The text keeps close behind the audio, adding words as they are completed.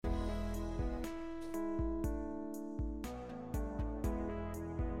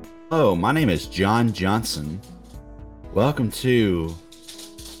Hello, my name is John Johnson. Welcome to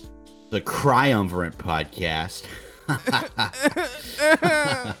the Cryumvirate podcast.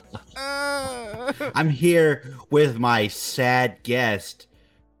 I'm here with my sad guest,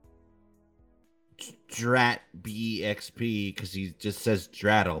 Drat BXP, because he just says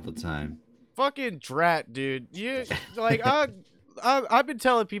Drat all the time. Fucking Drat, dude. You like I've been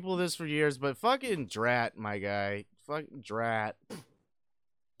telling people this for years, but fucking Drat, my guy. Fucking Drat.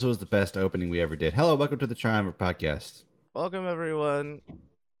 This was the best opening we ever did. Hello, welcome to the Triumvirate podcast. Welcome everyone.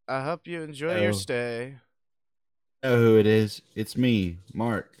 I hope you enjoy your stay. You know who it is? It's me,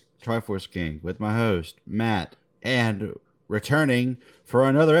 Mark, Triforce King, with my host, Matt, and returning for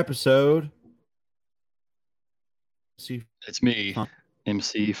another episode. It's me,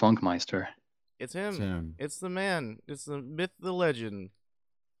 MC Funkmeister. It's him. It's the man. It's the myth, the legend.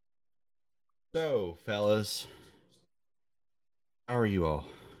 So, fellas, how are you all?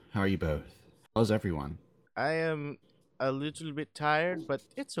 How are you both? How's everyone? I am a little bit tired, but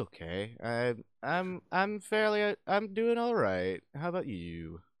it's okay. I'm doing all right. How about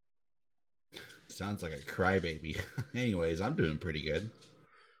you? Sounds like a crybaby. Anyways, I'm doing pretty good.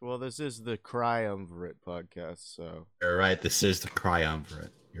 Well, this is the Cryumvirate podcast, so. You're right. This is the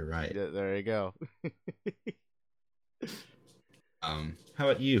Cryumvirate. You're right. Yeah, there you go. How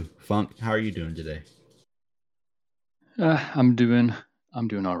about you, Funk? How are you doing today? I'm doing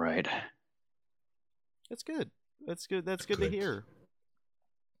all right. That's good. That's good to hear.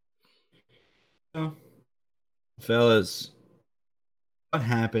 So, fellas, what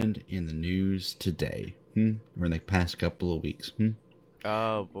happened in the news today? Or in the past couple of weeks?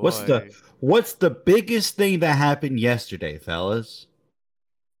 Oh boy. What's the biggest thing that happened yesterday, fellas?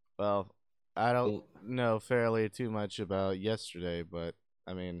 Well, I don't know fairly too much about yesterday, but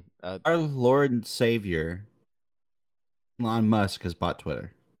I mean, our Lord and Savior, Elon Musk, has bought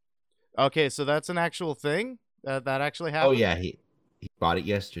Twitter. Okay, so that's an actual thing that actually happened. Oh yeah, he bought it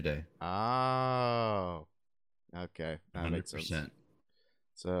yesterday. Oh, okay, that 100%. makes sense.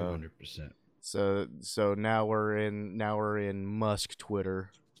 So 100%. So now we're in Musk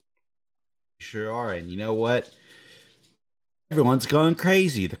Twitter. Sure are, and you know what? Everyone's going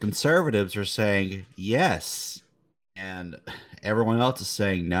crazy. The conservatives are saying yes, and everyone else is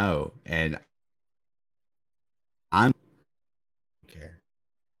saying no. And I'm care.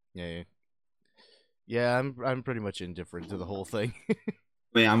 Yeah. I'm pretty much indifferent to the whole thing. I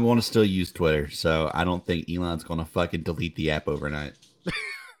mean, I'm going to still use Twitter, so I don't think Elon's going to fucking delete the app overnight.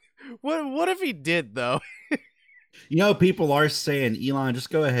 What if he did though? You know, people are saying, Elon, just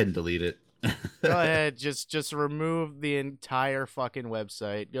go ahead and delete it. Go ahead, just remove the entire fucking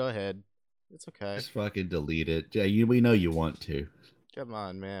website. Go ahead, it's okay. Just fucking delete it. Yeah, we know you want to. Come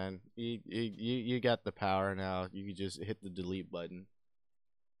on, man. You got the power now. You can just hit the delete button.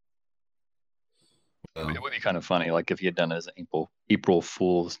 I mean, it would be kind of funny, like if he had done his April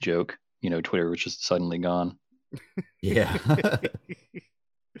Fool's joke. You know, Twitter was just suddenly gone. Yeah.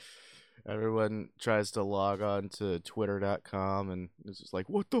 Everyone tries to log on to twitter.com and it's just like,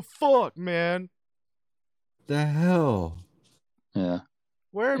 what the fuck, man? The hell? Yeah.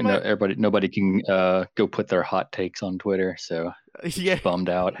 Where am I? Nobody can go put their hot takes on Twitter, so yeah, bummed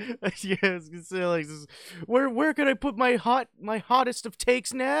out. Yeah, I was gonna say, like, where can I put my hottest of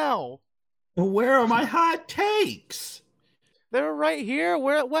takes now? Where are my hot takes? They're right here.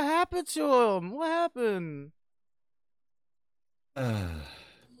 What happened to them? What happened?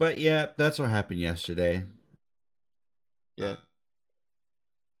 But yeah, that's what happened yesterday. Yeah.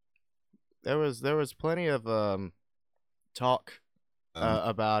 There was plenty of talk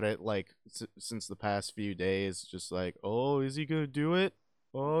about it, like since the past few days. Just like, oh, is he gonna do it?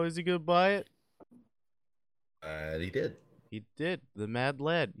 Oh, is he gonna buy it? He did. He did. The Mad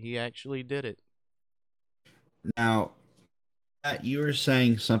Lad. He actually did it. Now, you were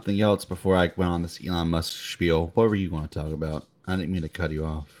saying something else before I went on this Elon Musk spiel. What were you going to talk about? I didn't mean to cut you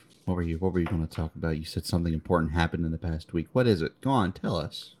off. What were you going to talk about? You said something important happened in the past week. What is it? Go on, tell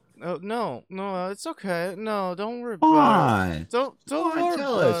us. Oh, no, it's okay. No, don't worry about it. Don't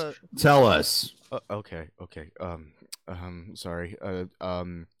worry. Tell us. Okay. Sorry. I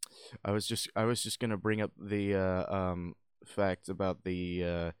was just gonna bring up the fact about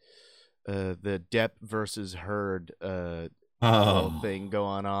the Depp versus Heard thing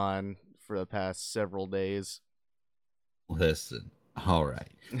going on for the past several days. Listen, all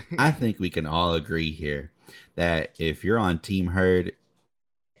right. I think we can all agree here that if you're on Team Heard,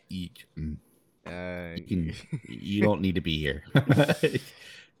 you don't need to be here.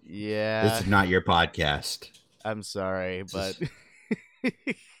 Yeah. This is not your podcast. I'm sorry, but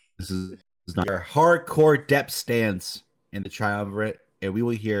this is not your hardcore Depp stance in the triumvirate. and we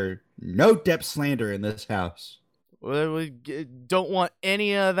will hear no Depp slander in this house. We don't want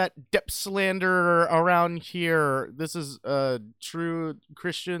any of that Depp slander around here. This is a true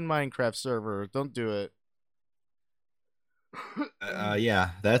Christian Minecraft server. Don't do it.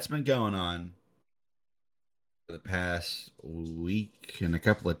 Yeah, that's been going on for the past week and a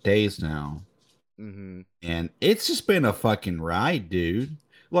couple of days now. Mm-hmm. And it's just been a fucking ride, dude.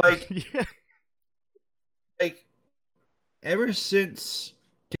 Like, Yeah. like ever since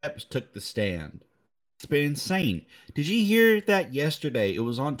Depp took the stand, it's been insane. Did you hear that yesterday? It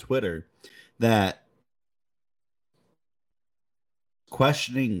was on Twitter that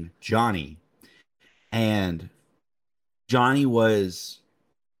questioning Johnny, and Johnny was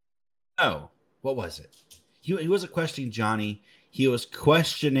what was it? He wasn't questioning Johnny. He was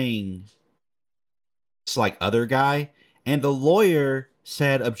questioning this like other guy, and the lawyer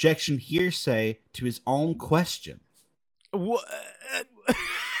said objection hearsay to his own question. What?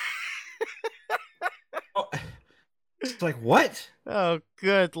 Oh, it's like, what? Oh,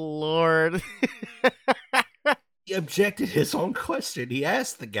 good lord. He objected his own question. He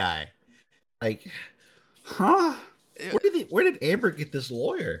asked the guy, like, huh? Where did Amber get this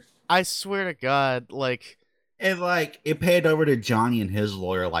lawyer? I swear to God, like, And like it panned over to Johnny and his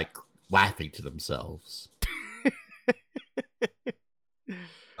lawyer, like laughing to themselves.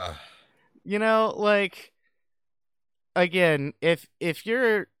 you know, like, again, if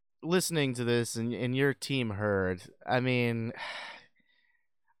you're listening to this and your team heard, I mean,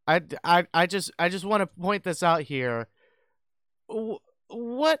 I just want to point this out here.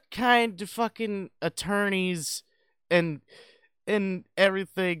 What kind of fucking attorneys and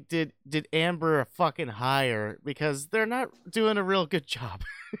everything did Amber fucking hire? Because they're not doing a real good job.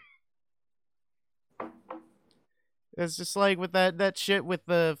 It's just like with that shit with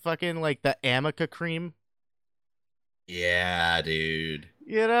the fucking like the Amica cream. Yeah, dude.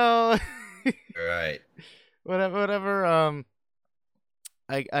 You know. Right. Whatever.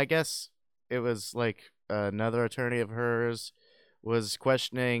 I guess it was like another attorney of hers was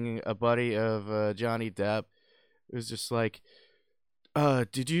questioning a buddy of Johnny Depp. It was just like,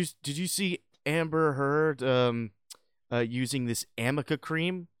 did you see Amber Heard using this Amica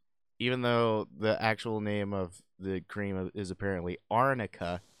cream, even though the actual name of the cream is apparently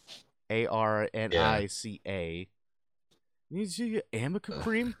Arnica, Arnica. You see Amica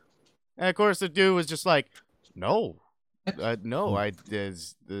cream? And of course the dude was just like, no, no, I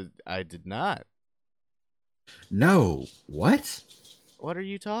did not. No, what? What are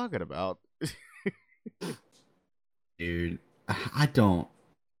you talking about? Dude, I don't.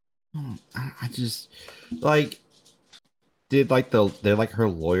 I just like. Did like her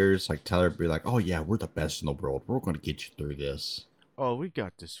lawyers like tell her, be like, oh yeah, we're the best in the world. We're gonna get you through this. Oh, we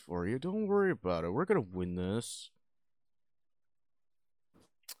got this for you. Don't worry about it. We're gonna win this.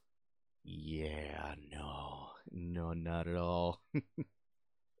 Yeah, no, not at all.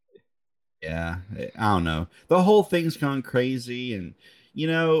 Yeah, I don't know. The whole thing's gone crazy, and you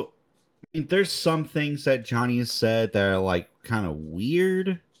know, I mean, there's some things that Johnny has said that are like kind of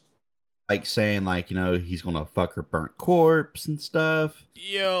weird, like saying like he's gonna fuck her burnt corpse and stuff.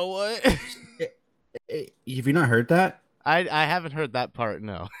 Yo, what? Have you not heard that? I haven't heard that part.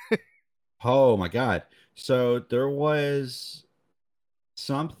 No. Oh my god! So there was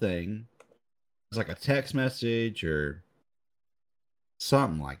something. It was like a text message or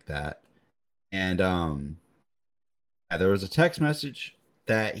something like that. And yeah, there was a text message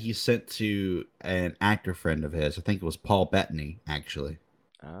that he sent to an actor friend of his. I think it was Paul Bettany, actually.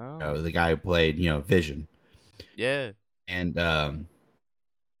 Oh. The guy who played, Vision. Yeah. And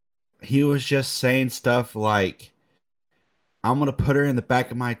he was just saying stuff like, I'm gonna put her in the back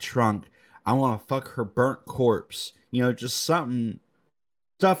of my trunk. I wanna fuck her burnt corpse. Just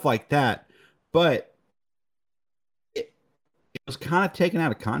stuff like that. But it was kind of taken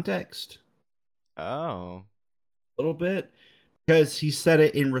out of context. Oh. A little bit, because he said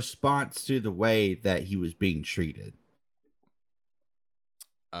it in response to the way that he was being treated.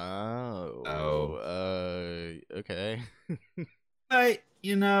 Okay. But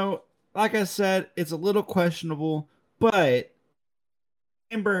like I said, it's a little questionable. But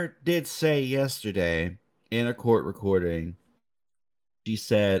Amber did say yesterday in a court recording, she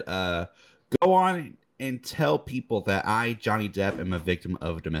said, "Go on and tell people that I, Johnny Depp, am a victim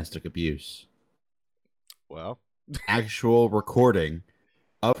of domestic abuse." Well, actual recording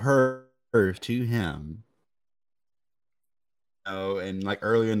of her to him. Oh, and like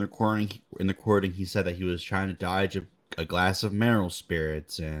earlier in the recording, he said that he was trying to dodge a glass of mineral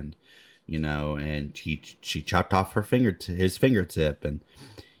spirits, and and she chopped off his fingertip, and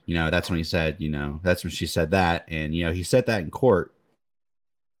that's when he said, that's when she said that, and he said that in court,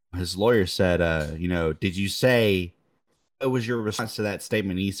 his lawyer said, did you say what was your response to that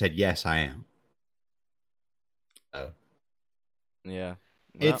statement? And he said, yes, I am. Yeah.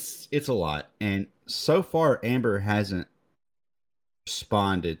 Well, It's a lot. And so far Amber hasn't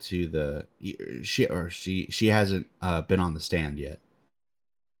responded to the she hasn't been on the stand yet.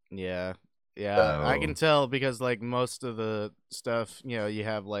 yeah. Yeah, So, I can tell because like most of the stuff, you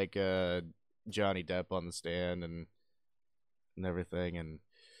have like Johnny Depp on the stand and everything, and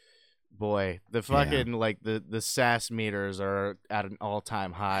boy, the fucking like the sass meters are at an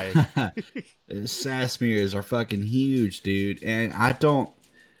all-time high. sass meters are fucking huge, dude. And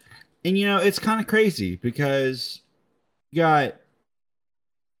it's kind of crazy because you got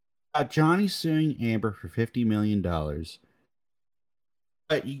Johnny suing Amber for $50 million.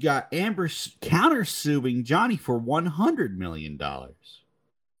 But you got Amber countersuing Johnny for $100 million.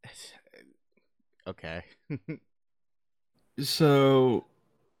 Okay. So,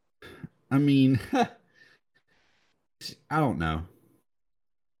 I mean, I don't know.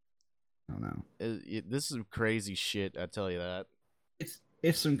 This is some crazy shit, I tell you that.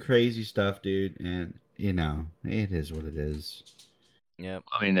 It's some crazy stuff, dude, and it is what it is. Yep.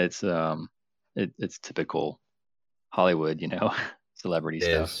 I mean, it's typical Hollywood, celebrity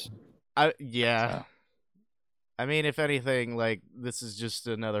stuff. Yeah. So. I mean, if anything, like this is just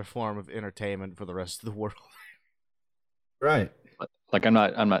another form of entertainment for the rest of the world. Right. Like I'm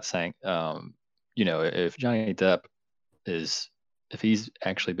not saying if Johnny Depp if he's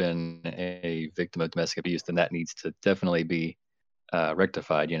actually been a victim of domestic abuse, then that needs to definitely be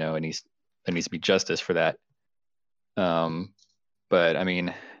rectified, and there needs to be justice for that. But I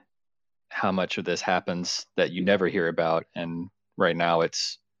mean, how much of this happens that you never hear about, and right now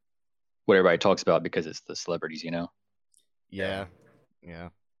it's what everybody talks about because it's the celebrities, Yeah.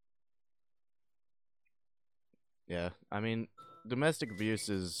 I mean, domestic abuse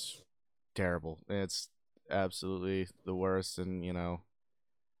is terrible. It's absolutely the worst, and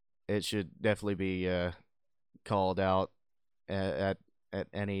it should definitely be called out at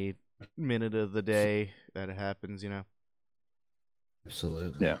any minute of the day that it happens.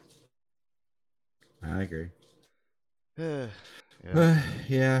 Absolutely. Yeah. I agree. Yeah.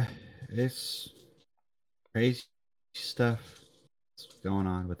 Yeah, it's crazy stuff going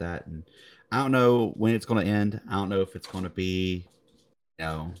on with that, and I don't know when it's going to end. I don't know if it's going to be,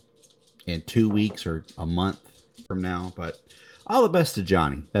 in 2 weeks or a month from now. But all the best to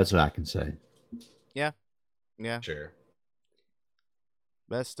Johnny. That's what I can say. Yeah. Sure.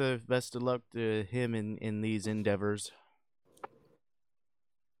 Best of luck to him in these endeavors.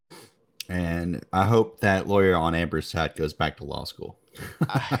 And I hope that lawyer on Amber's side goes back to law school.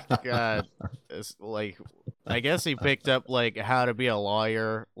 God, it's like I guess he picked up like How to Be a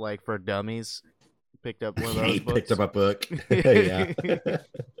Lawyer, like for Dummies. Picked up one of those he books. picked up a book. Yeah.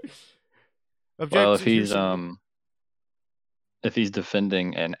 Well, if he's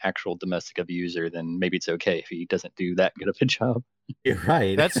defending an actual domestic abuser, then maybe it's okay if he doesn't do that good of a job. You're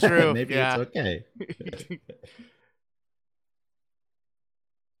right. That's true. Maybe yeah. It's okay.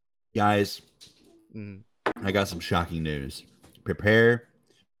 Guys, I got some shocking news. Prepare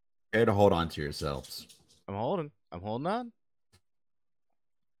to hold on to yourselves. I'm holding on.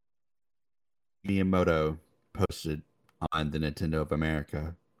 Miyamoto posted on the Nintendo of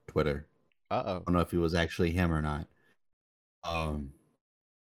America Twitter. Uh-oh. I don't know if it was actually him or not.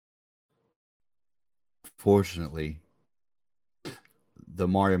 Fortunately, the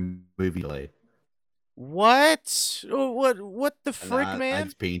Mario movie delayed. What? What the frick, man?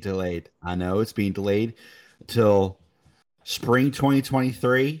 It's being delayed. I know it's being delayed until spring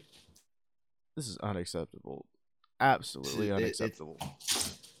 2023. This is unacceptable. Absolutely unacceptable.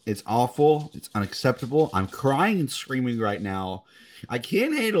 It's awful. It's unacceptable. I'm crying and screaming right now. I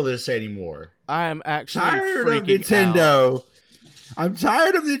can't handle this anymore. I am actually tired of freaking Nintendo. out. I'm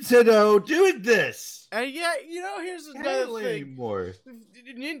tired of Nintendo doing this. And yeah, here's another thing. Anymore.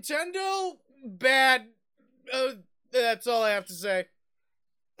 Nintendo, bad. That's all I have to say.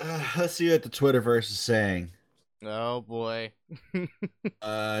 Let's see what the Twitterverse is saying. Oh boy.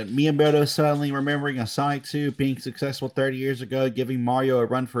 Miyamoto suddenly remembering a Sonic 2 being successful 30 years ago, giving Mario a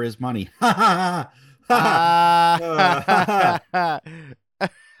run for his money. Ha ha ha.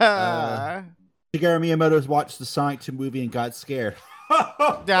 Shigeru Miyamoto watched the Sonic 2 movie and got scared.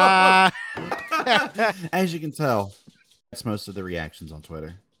 As you can tell, that's most of the reactions on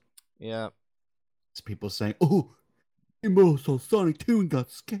Twitter. Yeah. It's people saying, "Oh, Miyamoto saw Sonic 2 and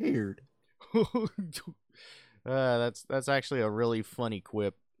got scared." That's actually a really funny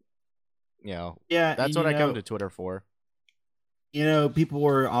quip. Yeah, that's what I come to Twitter for. People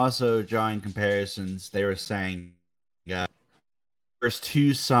were also drawing comparisons. They were saying, There's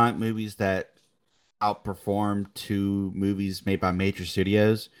two Sonic movies that outperformed two movies made by major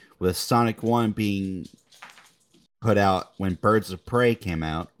studios, with Sonic 1 being put out when Birds of Prey came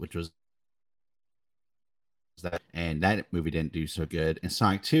out, which was that, and that movie didn't do so good. And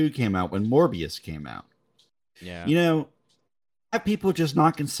Sonic 2 came out when Morbius came out. Yeah. You know, have people just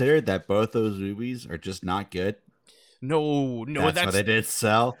not considered that both those movies are just not good? No, That's why they did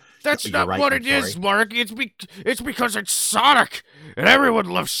sell. That's You're not right, what I'm it is, sorry. Mark. It's because it's Sonic, and everyone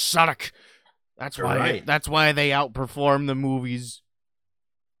loves Sonic. That's You're why. right. That's why they outperform the movies.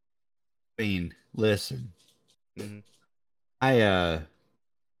 I mean, listen, Mhm. I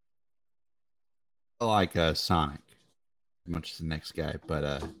like Sonic as much as the next guy,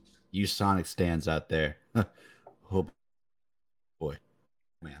 but you Sonic stands out there. Oh boy,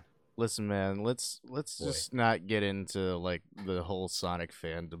 man. Listen, man. Let's Boy. just not get into like the whole Sonic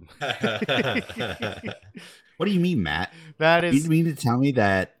fandom. What do you mean, Matt? That You is. mean to tell me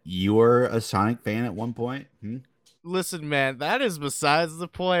that you were a Sonic fan at one point? Listen, man. That is besides the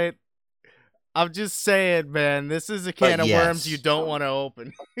point. I'm just saying, man. This is a can But of worms you yes. don't want to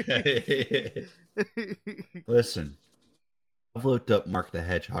open. Listen, I've looked up Mark the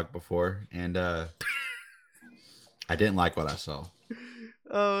Hedgehog before, and I didn't like what I saw.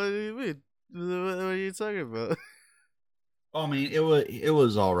 Oh, what do you mean? What are you talking about? I mean, it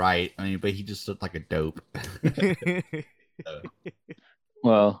was all right. I mean, but he just looked like a dope.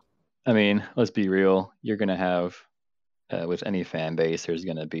 Well, I mean, let's be real. You're gonna have with any fan base, there's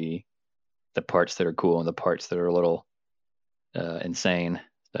gonna be the parts that are cool and the parts that are a little insane.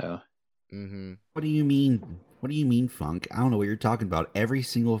 So Mm-hmm. What do you mean? What do you mean, Funk? I don't know what you're talking about. Every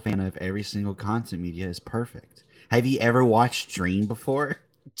single fan of every single content media is perfect. Have you ever watched Dream before?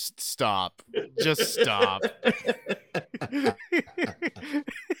 Stop. Just stop.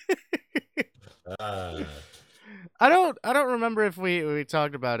 I don't remember if we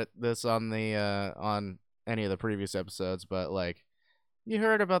talked about this on the on any of the previous episodes, but like you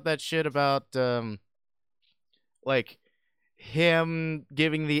heard about that shit about like him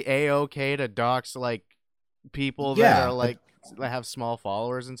giving the AOK to dox like people that Yeah. are like that have small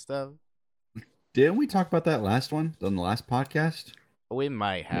followers and stuff. Didn't we talk about that last one on the last podcast? We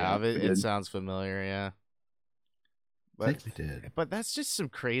might have. we It did. sounds familiar, yeah. I think we did. But that's just some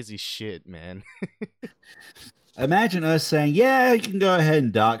crazy shit, man. Imagine us saying, "Yeah, you can go ahead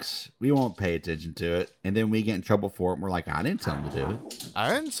and dox. We won't pay attention to it," and then we get in trouble for it. And we're like, "I didn't tell him to do it."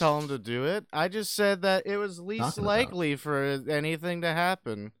 I didn't tell him to do it. I just said that it was least Talking about. likely for anything to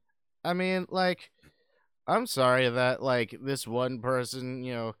happen. I mean, like, I'm sorry that like this one person,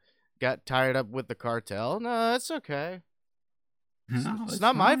 got tied up with the cartel. No, that's okay. No, It's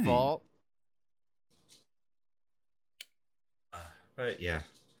not my fine. fault. But yeah.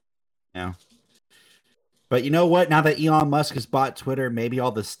 But you know what? Now that Elon Musk has bought Twitter, maybe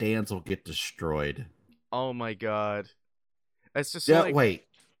all the stands will get destroyed. Oh my god. It's just Yeah, like wait.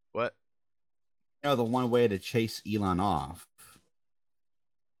 what? The one way to chase Elon off,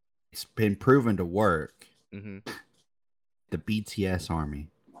 it's been proven to work. Mm-hmm. The BTS army.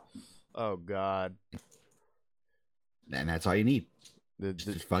 Oh god. And that's all you need.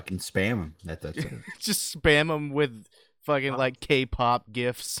 Just fucking spam them. That's it. Just spam them with fucking like K-pop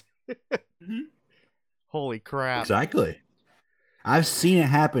gifs. Mm-hmm. Holy crap. Exactly. I've seen it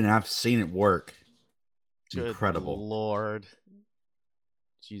happen and I've seen it work. It's Good incredible. Lord.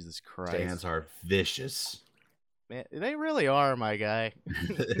 Jesus Christ. Stands are vicious. Man, they really are, my guy.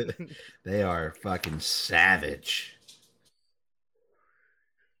 They are fucking savage.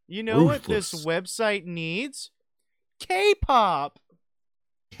 You know what this Ruthless. website needs? K-pop.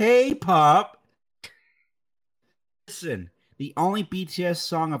 K-pop. Listen, the only BTS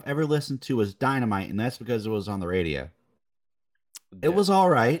song I've ever listened to was Dynamite, and that's because it was on the radio. It was all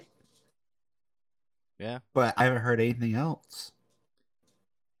right. Yeah. But I haven't heard anything else.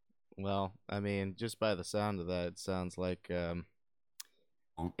 Well, I mean, just by the sound of that, it sounds like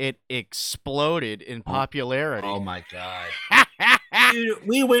it exploded in popularity. Oh my god. Dude,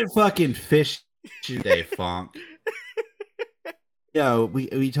 we went fucking fish today, Funk.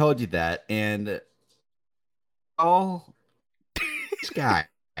 We told you that, and all these guys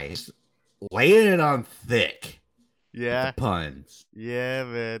laying it on thick. Yeah. With the puns. Yeah,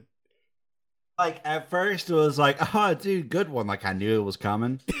 man. Like, at first it was like, oh, dude, good one. Like, I knew it was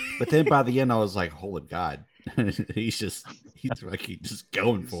coming. But then by the end, I was like, holy God. he's fucking just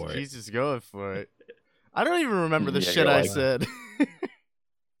going for it. He's just going for it. I don't even remember the Yeah, shit you're I like- said.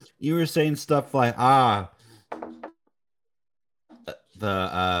 You were saying stuff like,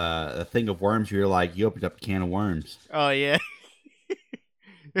 the thing of worms, you're like, you opened up a can of worms. Oh, yeah.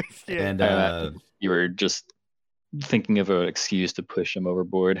 And you were just thinking of an excuse to push him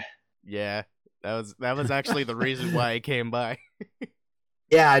overboard. Yeah, that was actually the reason why I came by.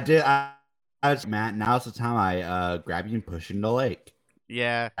 Yeah, I did. I was Matt. Now's the time I grab you and push you in the lake.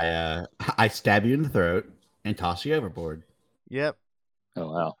 Yeah. I stab you in the throat and toss you overboard. Yep. Oh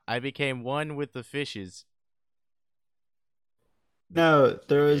wow! I became one with the fishes. No,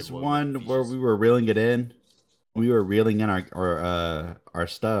 there was one where we were reeling it in. We were reeling in our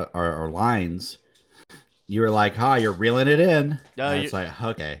stuff, our lines. You were like, "Ha, you're reeling it in." And it's like,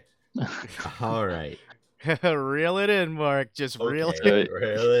 okay, all right, reel it in, Mark. Just reel it.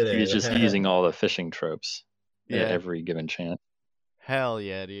 Reel it in. He's just using all the fishing tropes Yeah. at every given chance. Hell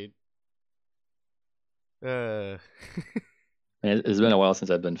yeah, dude. It's been a while since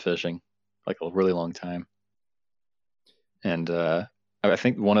I've been fishing, like a really long time. And I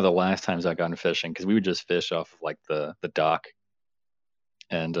think one of the last times I gone fishing, because we would just fish off of like the dock.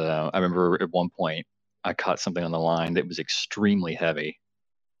 And I remember at one point I caught something on the line that was extremely heavy,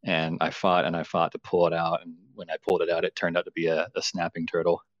 and I fought to pull it out. And when I pulled it out, it turned out to be a snapping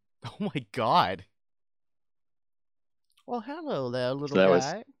turtle. Oh my god! Well, hello there, little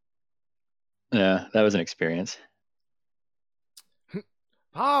guy. That was an experience.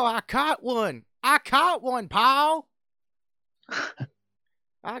 Paul, I caught one, Paul.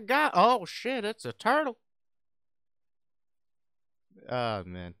 Oh shit, it's a turtle. Oh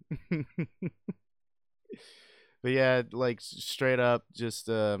man. But yeah, like straight up just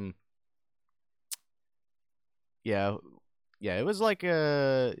yeah, it was like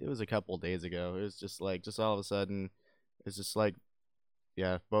it was a couple days ago. It was just like all of a sudden it's just like,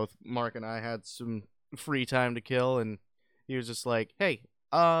 yeah, both Mark and I had some free time to kill, and he was just like, "Hey,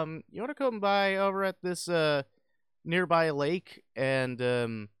 you want to come by over at this nearby lake and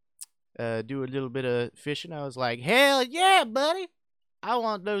do a little bit of fishing?" I was like, "Hell yeah, buddy! I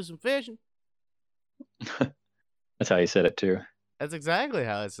want to do some fishing." That's how you said it too. That's exactly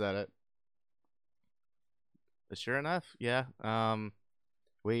how I said it. But sure enough, yeah.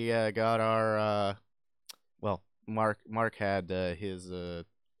 We got our well, Mark had his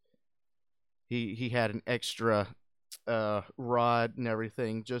he had an extra rod and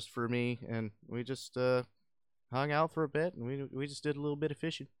everything just for me, and we just hung out for a bit, and we just did a little bit of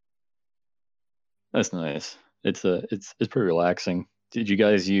fishing. That's nice. It's pretty relaxing. Did you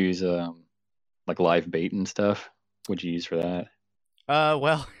guys use like live bait and stuff? What'd you use for that?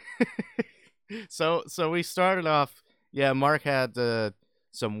 Well, so we started off. Yeah, Mark had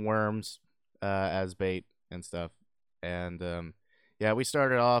some worms as bait and stuff, and yeah, we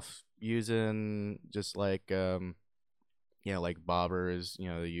started off using just like like bobbers,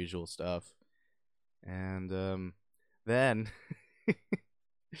 the usual stuff, and then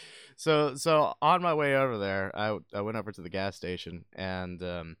so on my way over there, I went over to the gas station,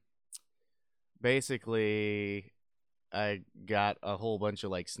 and basically I got a whole bunch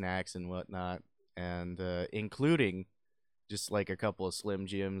of like snacks and whatnot, and including just like a couple of Slim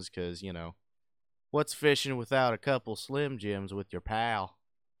Jims, because what's fishing without a couple Slim Jims with your pal?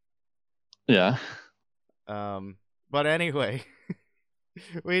 Yeah. But anyway,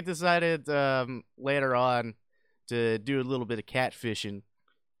 we decided later on to do a little bit of catfishing,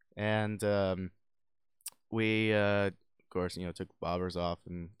 and we of course took the bobbers off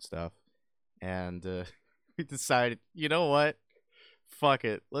and stuff, and we decided, you know what, fuck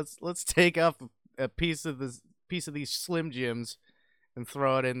it, let's take up a piece of these Slim Jims and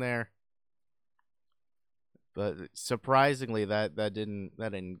throw it in there. But surprisingly, that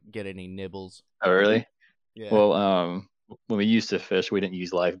didn't get any nibbles. Oh really? Yeah. Well, when we used to fish, we didn't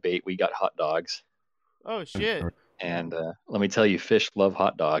use live bait. We got hot dogs. Oh shit! And let me tell you, fish love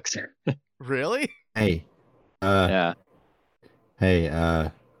hot dogs. Really? Hey. Yeah. Hey.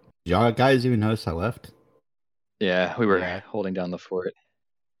 Y'all guys even notice I left? Yeah, we were holding down the fort.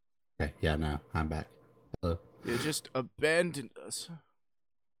 Okay. Yeah. No, I'm back. Hello. You just abandoned us.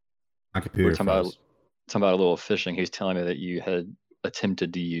 My computer. We're talking about a little fishing. He's telling me that you had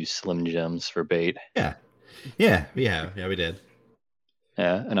attempted to use Slim Jims for bait. Yeah, we did.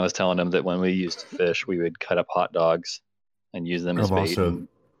 Yeah, and I was telling him that when we used to fish, we would cut up hot dogs and use them as bait. And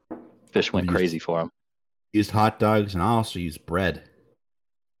fish went crazy for them. Used hot dogs, and I also used bread.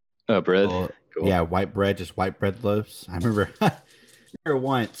 Oh, bread. Cool. Yeah, white bread, just white bread loaves. I remember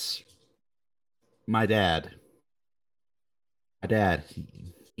once my dad, my dad,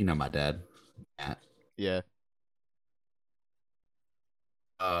 Matt. Yeah.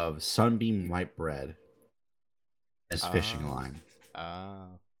 Of Sunbeam white bread as fishing line. I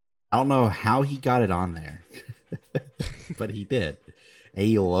don't know how he got it on there, but he did. And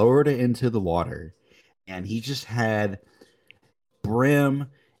he lowered it into the water, and he just had brim,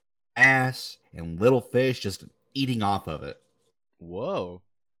 ass, and little fish just eating off of it. Whoa.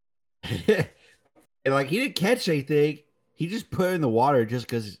 And like he didn't catch anything. He just put it in the water just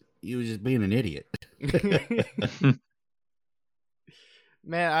because he was just being an idiot.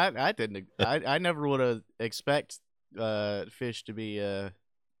 Man, I didn't. I never would have expect fish to be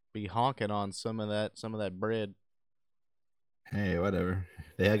honking on some of that bread. Hey, whatever.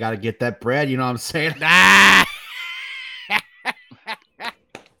 They got to get that bread. You know what I'm saying? Ah!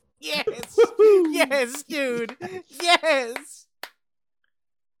 Yes, yes, dude, yes.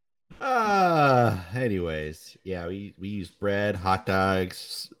 Anyways, yeah, we use bread, hot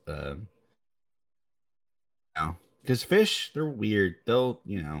dogs, because fish, they're weird. They'll,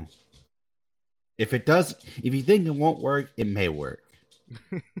 if you think it won't work, it may work.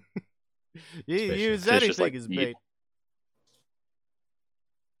 You use anything as bait.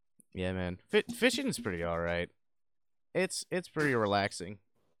 Yeah, man. Fishing's pretty all right. It's pretty relaxing.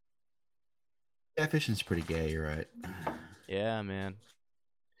 Yeah, fishing's pretty gay. You're right. Yeah, man.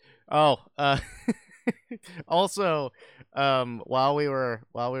 Oh, also, while we were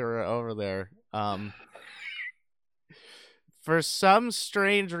over there, for some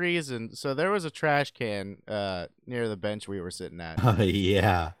strange reason, so there was a trash can near the bench we were sitting at. Oh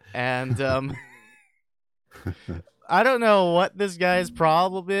yeah. And I don't know what this guy's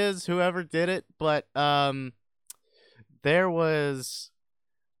problem is, whoever did it, but there was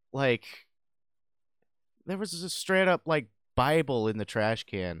a straight up like Bible in the trash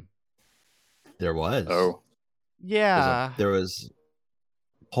can. There was. Oh. Yeah. There was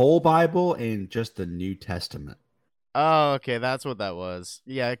whole Bible and just the New Testament. Oh, okay, that's what that was.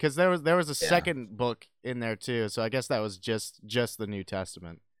 Yeah, because there was a second book in there too, so I guess that was just the New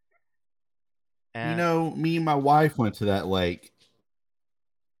Testament. And Me and my wife went to that lake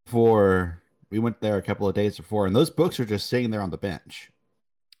we went there a couple of days before, and those books are just sitting there on the bench.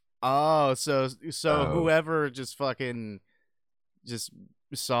 Oh, so whoever just fucking just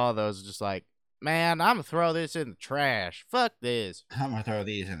saw those, just like, man, I'm gonna throw this in the trash. Fuck this. I'm gonna throw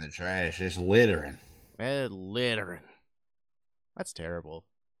these in the trash. It's littering. Littering. That's terrible.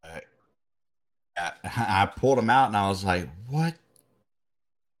 I pulled them out and I was like, "What?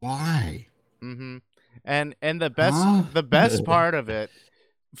 Why?" Mm-hmm. And the best part of it,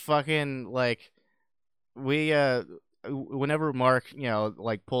 fucking like, we whenever Mark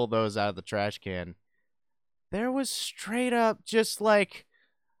like pulled those out of the trash can, there was straight up just like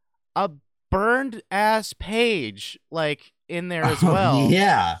a burned ass page like in there as well.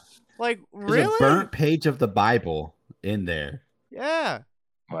 Yeah. Like, There's really? a burnt page of the Bible in there. Yeah.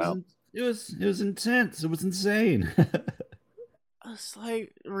 Wow. It was intense. It was insane. I was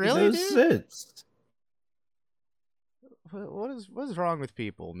like, really, dude? Sense. What's wrong with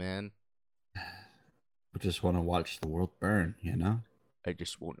people, man? We just want to watch the world burn, I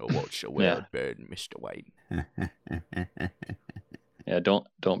just want to watch the world burn, Mr. Wayne. Yeah, don't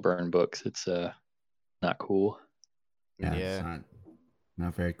burn books. It's not cool. Yeah. It's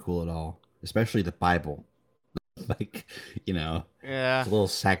not very cool at all. Especially the Bible. Like, Yeah. It's a little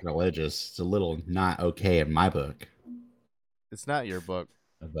sacrilegious. It's a little not okay in my book. It's not your book.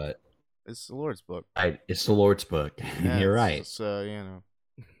 But it's the Lord's book. It's the Lord's book. Yeah, You're right. So,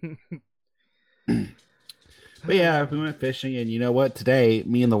 But yeah, we went fishing, and you know what? Today,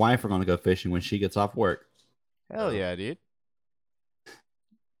 me and the wife are going to go fishing when she gets off work. Hell yeah, dude.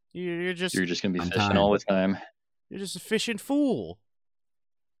 You're just going to be fishing all the time. You're just a fishing fool.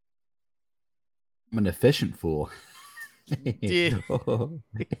 I'm an efficient fool. Yeah.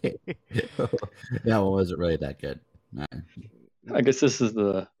 That one wasn't really that good. No. I guess this is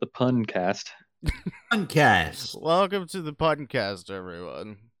the pun cast. Puncast. Welcome to the podcast,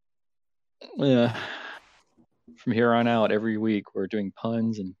 everyone. Yeah. From here on out, every week we're doing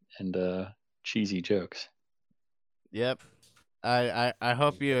puns and cheesy jokes. Yep. I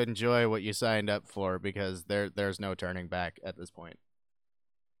hope you enjoy what you signed up for, because there's no turning back at this point.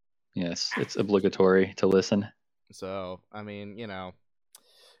 Yes, it's obligatory to listen. So, I mean,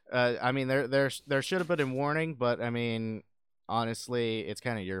 there should have been a warning, but I mean, honestly, it's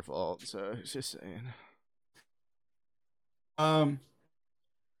kind of your fault. So, just saying. All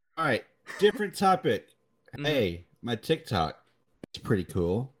right, different topic. Mm-hmm. Hey, my TikTok is pretty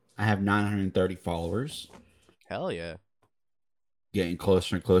cool. I have 930 followers. Hell yeah. Getting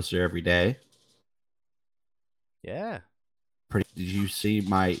closer and closer every day. Yeah. Did you see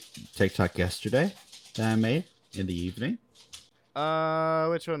my TikTok yesterday that I made in the evening?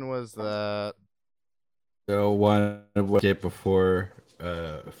 Which one was that? The one we did before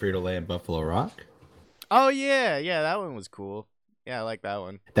Frito-Lay and Buffalo Rock. Oh yeah, that one was cool. Yeah, I like that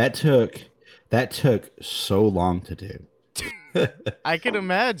one. That took so long to do. I can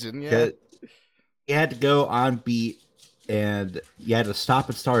imagine. Yeah. You had to go on beat, and you had to stop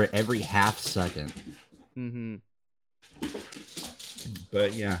and start every half second. Mm-hmm.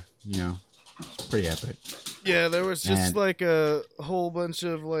 But yeah, pretty epic. Yeah, there was just And like a whole bunch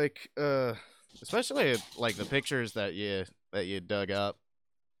of like especially like the pictures that you dug up.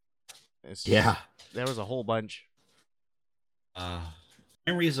 yeah, There was a whole bunch.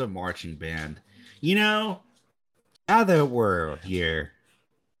 memories of marching band. Now that we're here,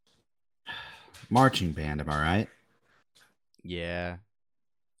 marching band, am I right? Yeah.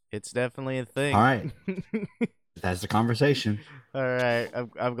 It's definitely a thing. All right. That's the conversation. All right.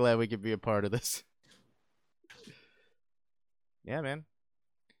 I'm glad we could be a part of this. Yeah, man.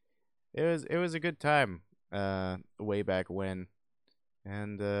 It was a good time way back when.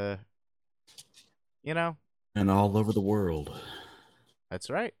 And And all over the world. That's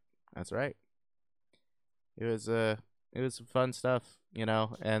right. That's right. It was some fun stuff,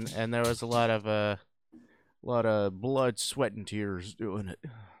 and there was a lot of blood, sweat, and tears doing it.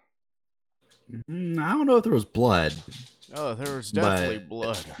 I don't know if there was blood. Oh, there was definitely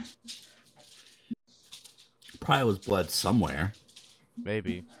blood. Probably was blood somewhere.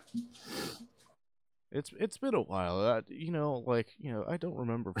 Maybe. It's been a while. I don't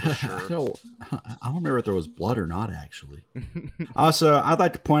remember for sure. I don't remember if there was blood or not, actually. Also, I'd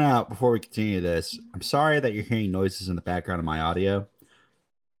like to point out before we continue this, I'm sorry that you're hearing noises in the background of my audio.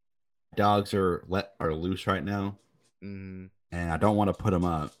 Dogs are loose right now, and I don't want to put them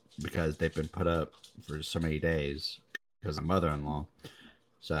up because they've been put up for so many days because of mother-in-law.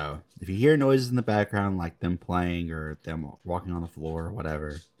 So if you hear noises in the background, like them playing or them walking on the floor or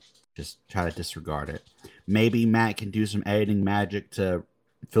whatever, just try to disregard it. Maybe Matt can do some editing magic to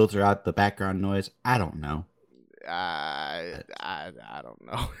filter out the background noise. I don't know. I don't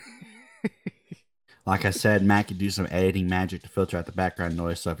know. Like I said, Matt can do some editing magic to filter out the background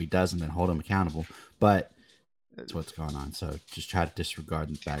noise. So if he doesn't, then hold him accountable. But that's what's going on. So just try to disregard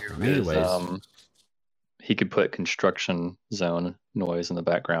the background. Anyways, he could put construction zone noise in the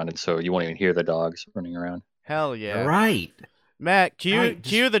background, and so you won't even hear the dogs running around. Hell yeah! Right, Matt, cue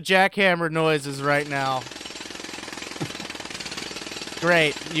the jackhammer noises right now.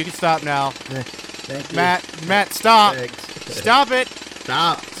 Great, you can stop now. Thank you. Matt, stop! Thanks. Stop it!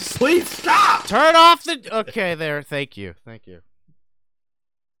 Stop! Please stop! Turn off the. Okay, there. Thank you.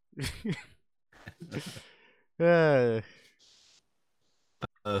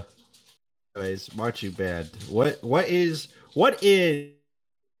 Anyways, marching band. What is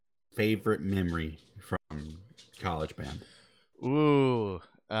favorite memory from college band? Ooh,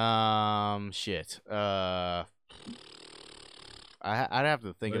 shit. I'd have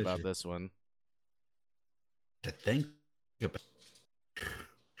to think about this one. To think about.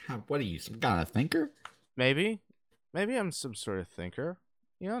 What are you, some kind of thinker? Maybe I'm some sort of thinker.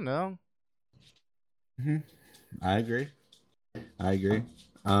 You don't know. Mm-hmm. I agree. I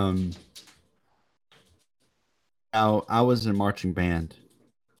was in marching band. I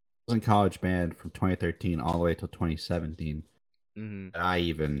was in college band from 2013 all the way till 2017. Mm-hmm. I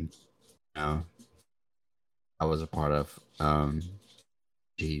even, I was a part of.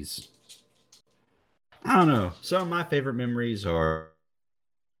 Geez, I don't know. Some of my favorite memories are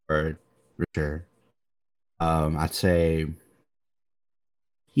sure. I'd say,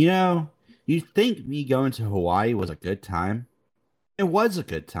 you think me going to Hawaii was a good time? It was a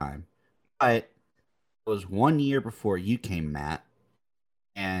good time, but it was 1 year before you came, Matt,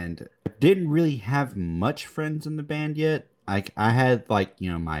 and I didn't really have much friends in the band yet. Like I had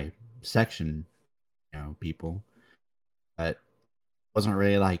my section, people, but wasn't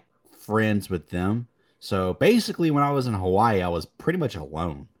really like friends with them. So basically, when I was in Hawaii, I was pretty much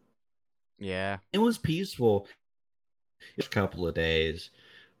alone. Yeah, it was peaceful. A couple of days,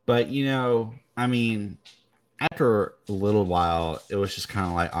 but I mean, after a little while, it was just kind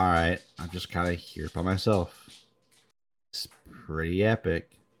of like, all right, I'm just kind of here by myself. It's pretty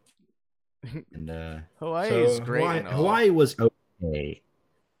epic. And Hawaii is great. Hawaii was okay,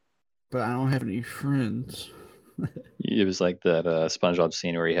 but I don't have any friends. It was like that SpongeBob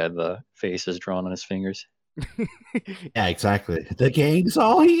scene where he had the faces drawn on his fingers. Yeah, exactly. The gang's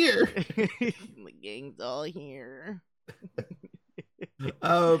all here. The gang's all here.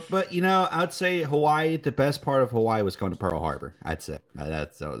 But I'd say Hawaii. The best part of Hawaii was going to Pearl Harbor. I'd say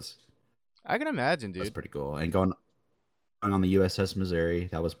that was. I can imagine, dude. That's pretty cool. And going on the USS Missouri,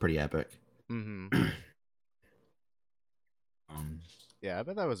 that was pretty epic. Mm-hmm. Yeah, I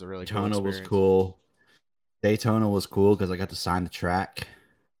bet that was a really Daytona cool was cool. Daytona was cool because I got to sign the track.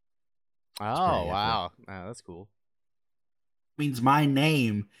 Oh wow, that's cool. Means my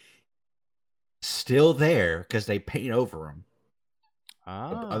name is still there because they paint over them.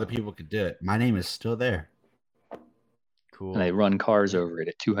 Other people could do it. My name is still there. Cool. And they run cars over it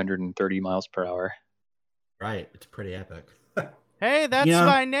at 230 miles per hour. Right. It's pretty epic. Hey, that's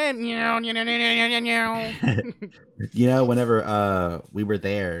my name. Whenever we were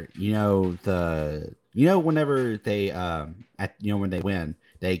there, whenever they when they win,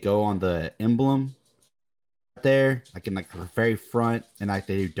 they go on the emblem there, like in like the very front, and like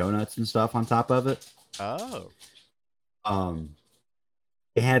they do donuts and stuff on top of it. Oh.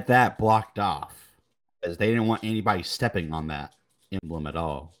 They had that blocked off because they didn't want anybody stepping on that emblem at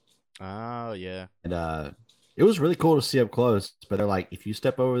all. Oh yeah. And it was really cool to see up close, but they're like, if you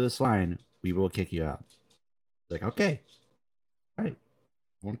step over this line, we will kick you out. Like, okay. All right.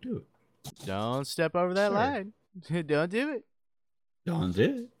 Won't do it. Don't step over that line. Don't do it. Don't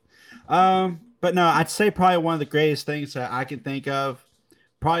do it. But no, I'd say probably one of the greatest things that I can think of,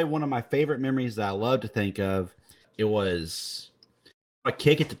 probably one of my favorite memories that I love to think of, it was a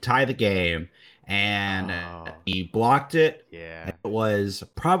kick it to tie the game, and he blocked it. Yeah. It was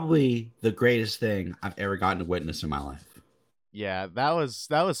probably the greatest thing I've ever gotten to witness in my life. Yeah, that was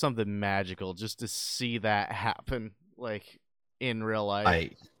something magical just to see that happen, like in real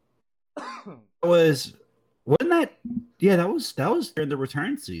life. Wasn't that? Yeah, that was during the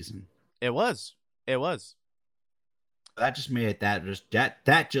return season. It was. That just made it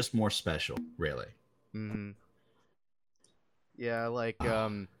that just more special, really. Mm-hmm. Yeah, like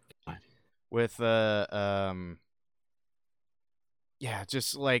with yeah,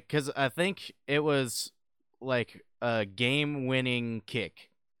 just like because I think it was like a game-winning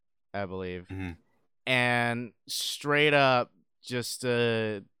kick, I believe, and straight up, just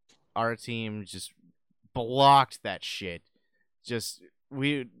our team just blocked that shit. Just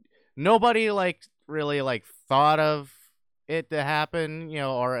nobody like really like thought of it to happen,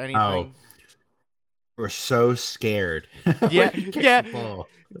 or anything. Oh. We're so scared. Yeah. We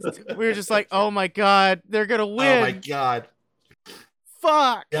were just like, oh my god, they're gonna win. Oh my god.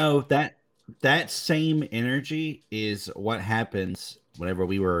 Fuck. No, that same energy is what happens whenever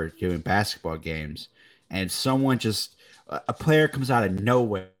we were doing basketball games, and someone a player comes out of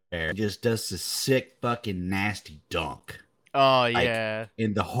nowhere and just does this sick fucking nasty dunk. Oh yeah.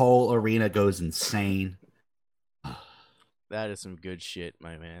 And the whole arena goes insane. That is some good shit,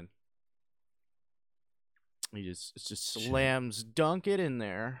 my man. He just slams dunk it in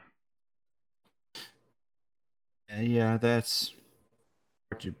there. Yeah, that's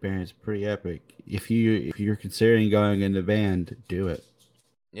band's pretty epic. If you're considering going into band, do it.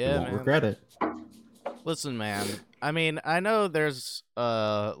 Yeah, you won't regret it. Listen, man. I mean, I know there's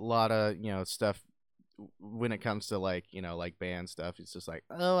a lot of stuff when it comes to like band stuff. It's just like,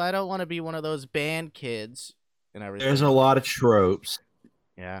 oh, I don't want to be one of those band kids and everything. There's a lot of tropes.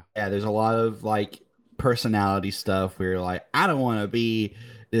 Yeah. Yeah, there's a lot of like personality stuff where you're like, I don't want to be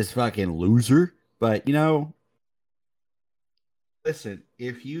this fucking loser, but listen,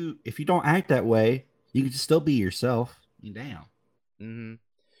 if you don't act that way, you can still be yourself. Damn. Mm-hmm.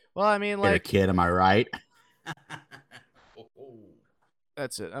 Well, I mean, like, kid, am I right?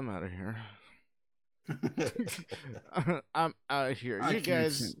 That's it. I'm out of here. I'm out of here. You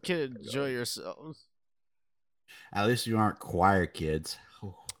guys can enjoy yourselves. At least you aren't choir kids.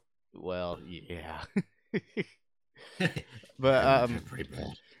 Well, yeah. But pretty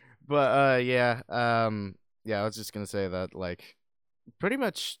bad. But yeah, I was just gonna say that, like, pretty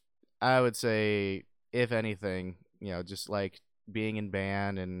much, I would say, if anything, just like being in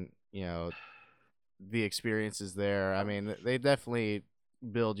band and the experiences there. I mean, they definitely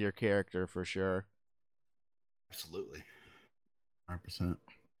build your character for sure. Absolutely, 100%.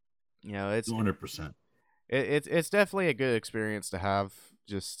 It's 200%. It's definitely a good experience to have,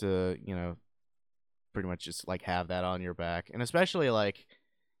 just to pretty much just like have that on your back, and especially like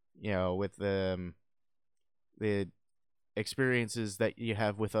with the experiences that you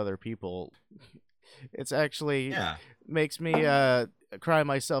have with other people. It's actually makes me cry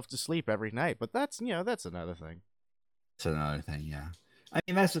myself to sleep every night, but that's that's another thing. It's another thing. Yeah, I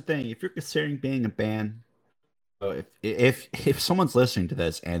mean, that's the thing. If you're considering being a band, so if someone's listening to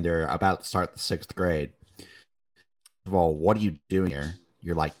this and they're about to start the 6th grade, first of all, what are you doing here?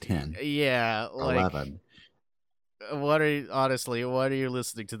 You're like 10. Yeah, or 11. What are you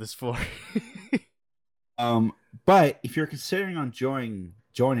listening to this for? But if you're considering on joining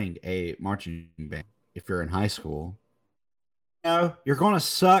a marching band, if you're in high school, you're going to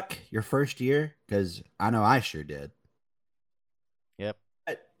suck your first year, because I know I sure did. Yep.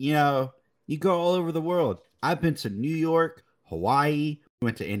 But, you go all over the world. I've been to New York, Hawaii. We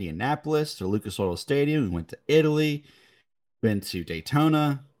went to Indianapolis, to Lucas Oil Stadium. We went to Italy. Been to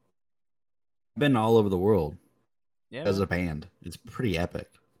Daytona. Been all over the world. Yeah, as man. a band. It's pretty epic,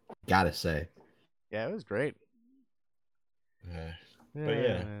 gotta say. Yeah, it was great. But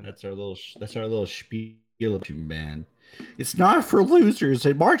yeah, Man. that's our little spiel of marching band. It's not for losers,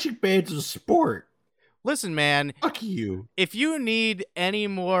 and marching band's a sport. Listen, man, Fuck you. if you need any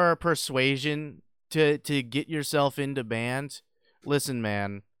more persuasion to get yourself into band, listen,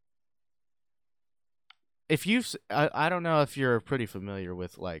 man. If you've, I don't know if you're pretty familiar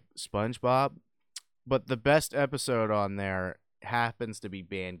with like SpongeBob, but the best episode on there happens to be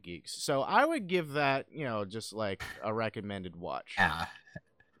Band Geeks. So I would give that, just like a recommended watch. Yeah.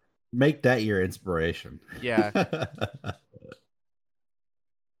 Make that your inspiration. Yeah.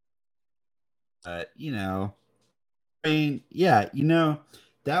 I mean, yeah,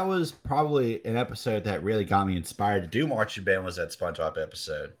 that was probably an episode that really got me inspired to do marching band was that SpongeBob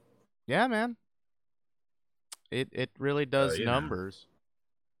episode. Yeah, man. It really does numbers.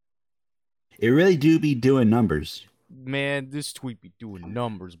 It really do be doing numbers. Man, this tweet be doing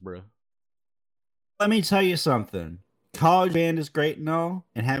numbers, bro. Let me tell you something. College band is great and all,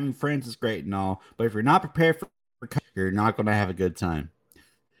 and having friends is great and all, but if you're not prepared for you're not going to have a good time.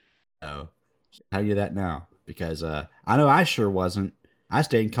 So, I'll tell you that now, because I know I sure wasn't. I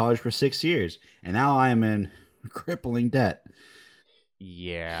stayed in college for 6 years, and now I am in crippling debt.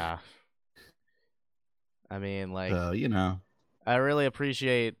 Yeah. I mean, like, I really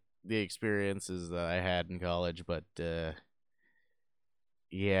appreciate the experiences that I had in college, but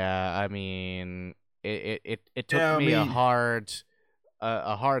yeah, I mean, it took me a hard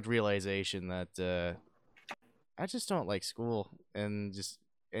realization that I just don't like school and just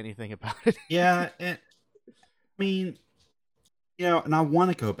anything about it. Yeah, and I mean, and I want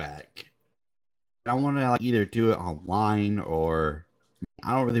to go back. I want to either do it online or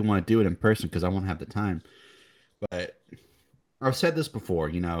I don't really want to do it in person because I won't have the time. But I've said this before,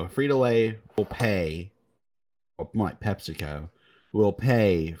 Frito-Lay will pay, or like PepsiCo, will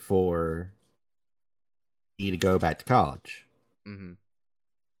pay for me to go back to college. Mm-hmm.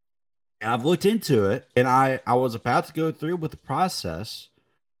 And I've looked into it, and I was about to go through with the process,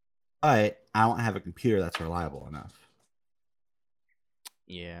 but I don't have a computer that's reliable enough.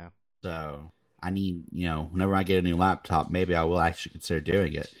 Yeah. So I need, whenever I get a new laptop, maybe I will actually consider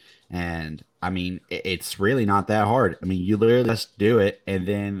doing it. And I mean, it's really not that hard. I mean, you literally just do it, and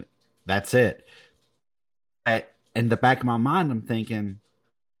then that's it. In the back of my mind, I'm thinking,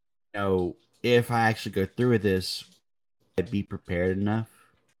 if I actually go through with this, I'd be prepared enough.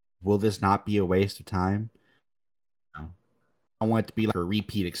 Will this not be a waste of time? No. I want it to be like a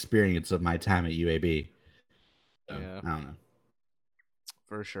repeat experience of my time at UAB. So, yeah. I don't know.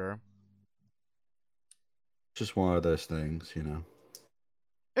 For sure. Just one of those things,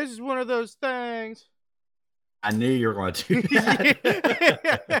 It's just one of those things. I knew you were going to do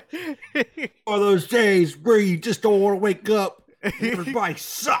that. One of those days where you just don't want to wake up. Everybody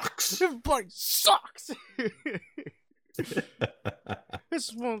sucks. Everybody sucks.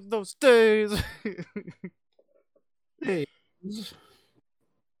 It's one of those days. Hey.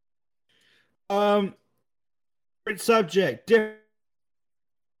 Different subject.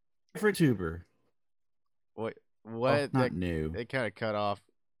 Different tuber. What? Not new. It kind of cut off.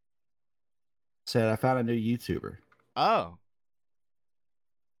 Said I found a new YouTuber. Oh.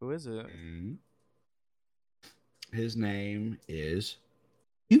 Who is it? His name is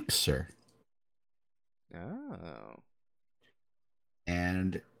Ukser. Oh.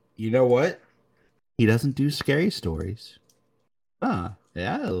 And you know what? He doesn't do scary stories. Yeah,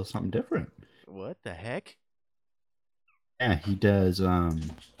 it was something different. What the heck? Yeah, he does.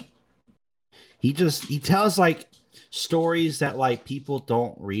 He tells like stories that like people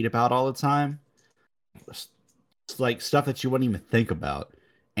don't read about all the time. It's like stuff that you wouldn't even think about.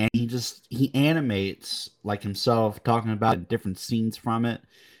 And he animates like himself talking about different scenes from it.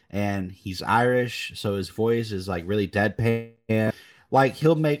 And he's Irish, so his voice is like really deadpan. Like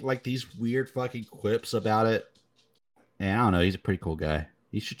he'll make like these weird fucking quips about it. And I don't know, he's a pretty cool guy.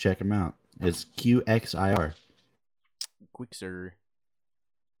 You should check him out. It's QXIR. Quixer.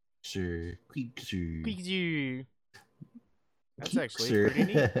 Sure. Quixer. That's actually Quixer.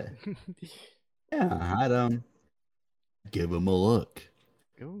 pretty neat. Yeah, I'd give him a look.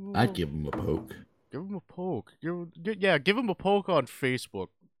 I'd give him a poke. Give him a poke. Give him a poke on Facebook.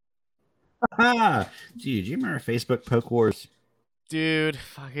 Dude, do you remember Facebook Poke Wars? Dude,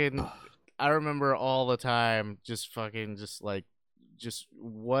 fucking, I remember all the time. Just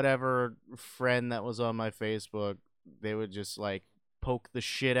whatever friend that was on my Facebook, they would just like poke the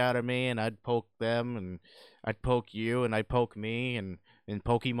shit out of me, and I'd poke them, and I'd poke you, and I'd poke me, and in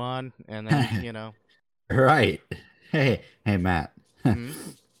Pokemon, and then Right. Hey, Matt. Mm-hmm.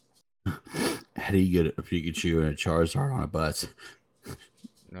 Have How do you get a Pikachu and a Charizard on a bus?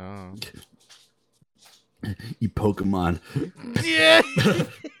 No. You Pokemon. Yeah.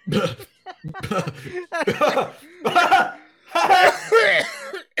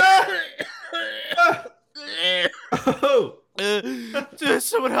 Oh.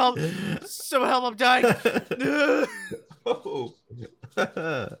 Someone help! Someone help! I'm dying. Oh.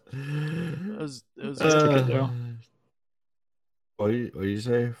 That was ticket, though. What do you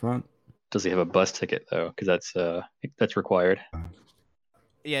say, Funk? Does he have a bus ticket though? Because that's required.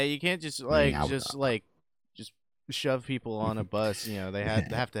 Yeah, you can't just just shove people on a bus. You know, they have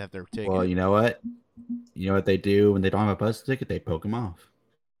to have their ticket. Well, you know what? You know what they do when they don't have a bus ticket? They poke them off.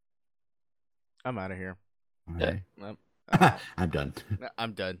 I'm out of here. Okay. I'm done.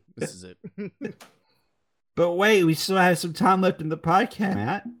 I'm done. This is it. But wait, we still have some time left in the podcast,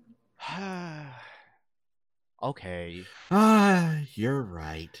 Matt. Okay. You're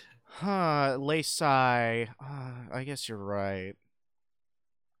right. Laysai. I guess you're right.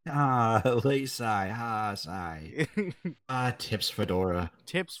 Laysai. Sigh. Tips Fedora.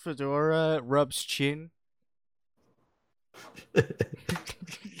 Tips Fedora rubs chin.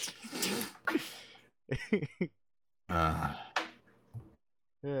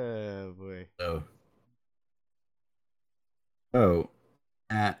 Oh boy.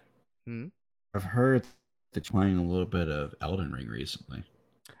 Matt. I've heard that you're playing a little bit of Elden Ring recently.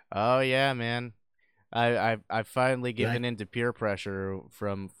 Oh yeah, man. I've finally given in to peer pressure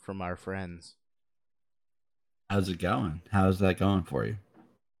from our friends. How's it going? How's that going for you?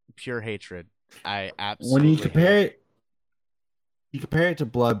 Pure hatred. I absolutely. When you compare it to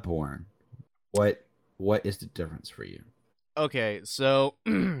Bloodborne, what is the difference for you? Okay, so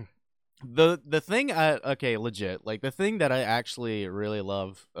the thing legit, like the thing that I actually really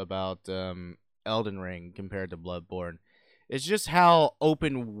love about Elden Ring compared to Bloodborne is just how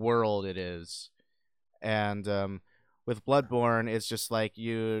open world it is. And with Bloodborne, it's just like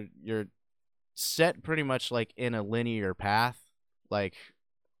you're set pretty much like in a linear path, like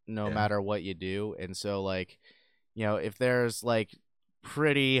no matter what you do. And so like, you know, if there's like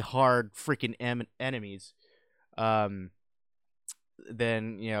pretty hard freaking enemies, then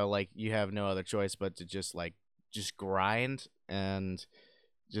you know, like you have no other choice but to just grind and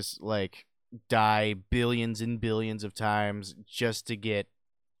just like die billions and billions of times just to get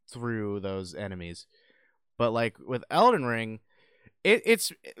through those enemies. But like with Elden Ring,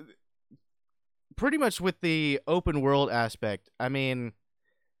 it's pretty much with the open world aspect. I mean,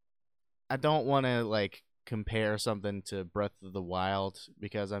 I don't want to like compare something to Breath of the Wild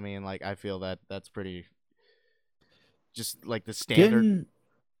because I mean, like I feel that that's pretty just like the standard.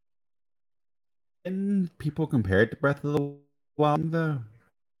 Can people compare it to Breath of the Wild though?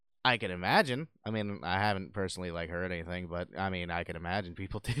 I can imagine. I mean, I haven't personally like heard anything, but I mean, I can imagine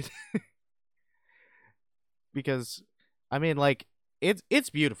people did. Because I mean, like it's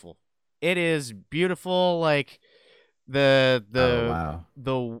beautiful. It is beautiful, like the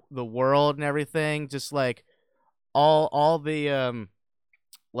world and everything, just like all the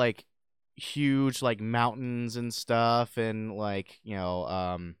like huge like mountains and stuff, and like you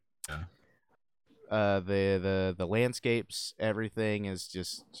know the landscapes, everything is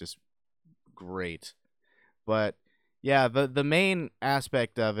just great. But yeah, the main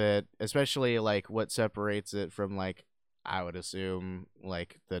aspect of it, especially like what separates it from like I would assume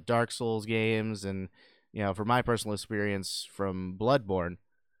like the Dark Souls games, and you know, from my personal experience from Bloodborne,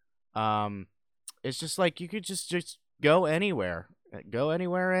 it's just like you could just go anywhere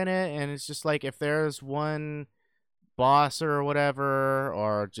in it, and it's just like if there's one boss or whatever,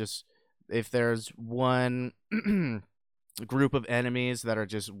 or just if there's one group of enemies that are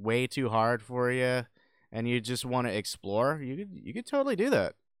just way too hard for you and you just want to explore, you could totally do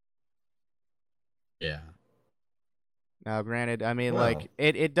that. Yeah. Now, granted, I mean, like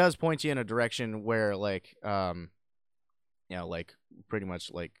it does point you in a direction where, like, you know, like pretty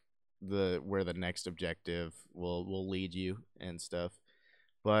much like where the next objective will lead you and stuff.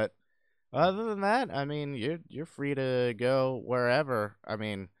 But other than that, I mean, you're free to go wherever. I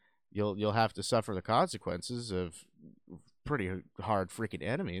mean, you'll have to suffer the consequences of pretty hard freaking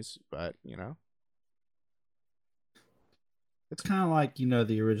enemies, but you know. It's kind of like, you know,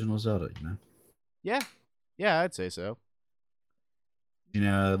 the original Zelda, you know? Yeah, I'd say so. You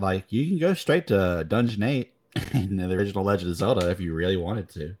know, like, you can go straight to Dungeon 8 in the original Legend of Zelda if you really wanted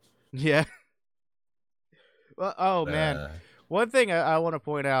to. Yeah. Well, man. One thing I want to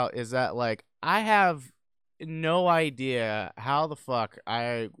point out is that, like, I have no idea how the fuck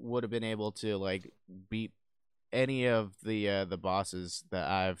I would have been able to, like, beat any of the bosses that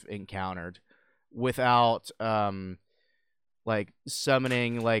I've encountered without like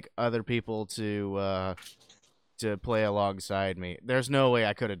summoning like other people to play alongside me. There's no way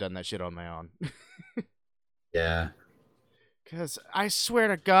I could have done that shit on my own. Yeah. Cause I swear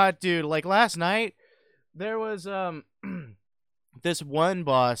to God, dude, like last night there was this one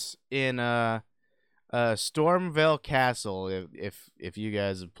boss in Stormvale Castle, if you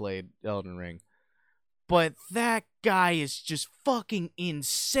guys have played Elden Ring. But that guy is just fucking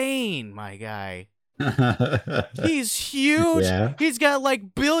insane, my guy. He's huge. Yeah. He's got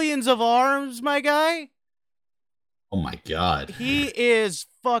like billions of arms, my guy. Oh my God. He is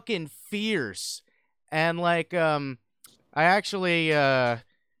fucking fierce. And like I actually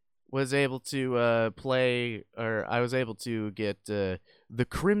was able to play, or I was able to get the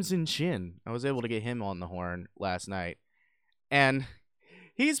Crimson Chin. I was able to get him on the horn last night. And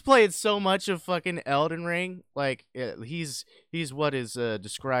he's played so much of fucking Elden Ring. Like he's what is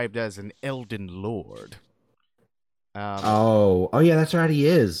described as an Elden Lord. Oh yeah, that's right. He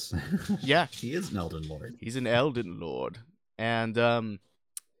is. Yeah, he is an Elden Lord. He's an Elden Lord, and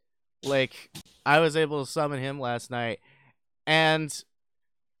like I was able to summon him last night, and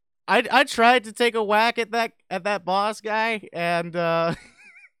I tried to take a whack at that boss guy, and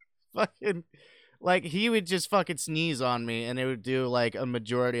fucking like he would just fucking sneeze on me, and it would do like a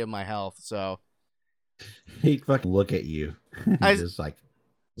majority of my health. So he'd fucking look at you, just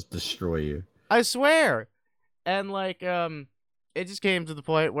destroy you. I swear. And like it just came to the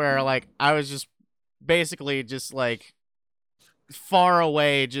point where like I was just basically just like far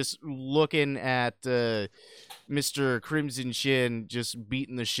away, just looking at Mr. Crimson Chin just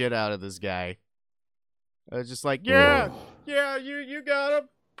beating the shit out of this guy. I was just like, yeah, Whoa. yeah, you got him.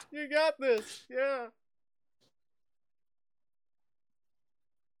 You got this. Yeah.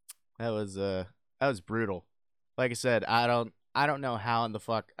 That was brutal. Like I said, I don't know how in the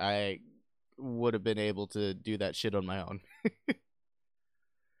fuck I would have been able to do that shit on my own.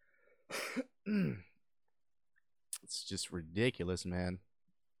 It's just ridiculous, man.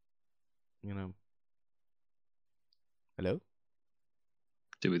 You know. Hello?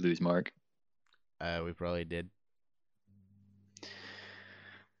 Did we lose Mark? We probably did.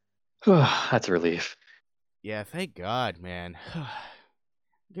 That's a relief. Yeah, thank God, man.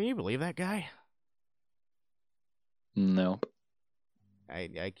 Can you believe that guy? No.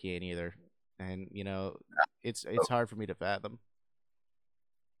 I can't either. And you know, it's hard for me to fathom.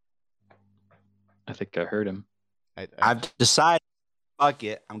 I think I heard him. I've decided, fuck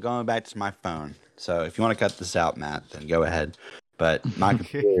it, I'm going back to my phone. So if you want to cut this out, Matt, then go ahead. But my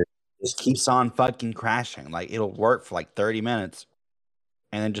computer just keeps on fucking crashing. Like it'll work for like 30 minutes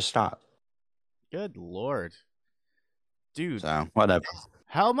and then just stop. Good Lord. Dude. So whatever.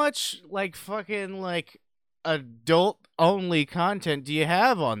 How much like fucking like adult only content do you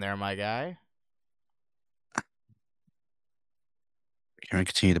have on there, my guy? Can we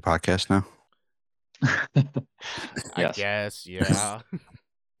continue the podcast now? I guess, yeah.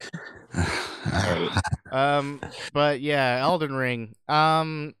 But yeah, Elden Ring.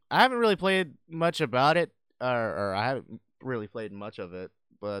 I haven't really played much about it, or I haven't really played much of it.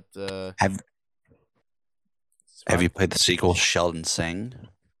 But Have you played the sequel, Sheldon Sing?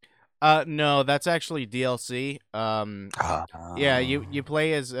 No, that's actually DLC. Yeah, you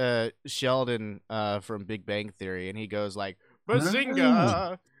play as Sheldon from Big Bang Theory, and he goes like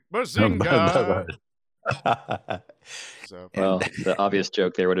Bazinga, Bazinga. So, well, the obvious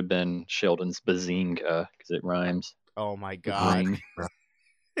joke there would have been Sheldon's Bazinga because it rhymes. Oh my God.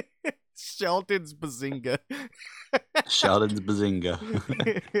 Sheldon's Bazinga. Sheldon's Bazinga.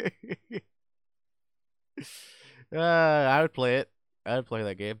 I would play it. I would play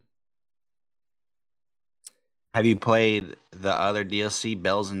that game. Have you played the other DLC,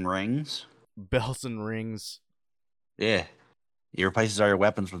 Bells and Rings? Bells and Rings. Yeah. It replaces all your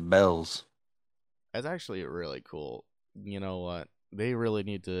weapons with bells. That's actually really cool. You know what? They really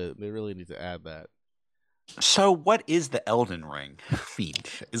need to add that. So what is the Elden Ring? I mean,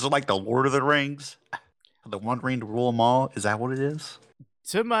 is it like the Lord of the Rings? The one ring to rule them all? Is that what it is?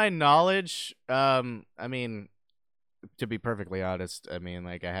 To my knowledge, I mean, to be perfectly honest, I mean,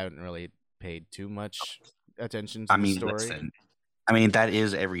 like I haven't really paid too much attention to the story. Listen, I mean, that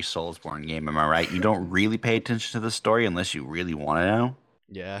is every Soulsborne game, am I right? You don't really pay attention to the story unless you really want to know.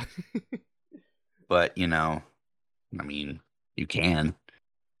 Yeah. But, you know, I mean, you can.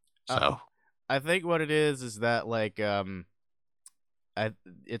 So I think what it is that like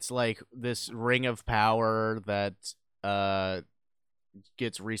it's like this ring of power that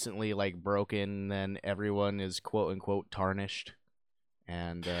gets recently like broken, then everyone is quote unquote tarnished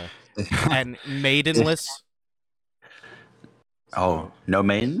and maidenless. Oh, no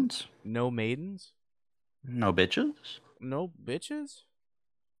maidens? No maidens? No bitches? no bitches?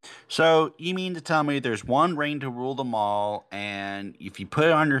 So you mean to tell me there's one ring to rule them all, and if you put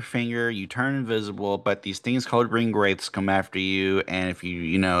it on your finger, you turn invisible, but these things called ring wraiths come after you, and if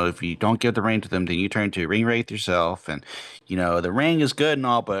if you don't give the ring to them, then you turn into a ring wraith yourself, and the ring is good and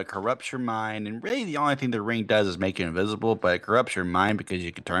all, but it corrupts your mind, and really the only thing the ring does is make you invisible, but it corrupts your mind because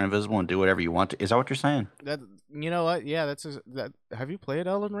you can turn invisible and do whatever you want to. Is that what you're saying? That you know what? Yeah, that. Have you played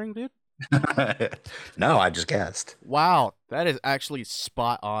Elden Ring, dude? No, I just guessed. Wow, that is actually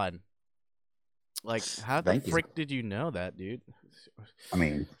spot on. Like, how the Thank you. frick did you know that, dude? I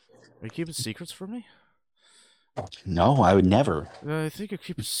mean, are you keeping secrets from me? No, I would never. I think you're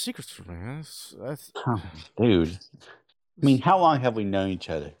keeping secrets from me. Dude. I mean, how long have we known each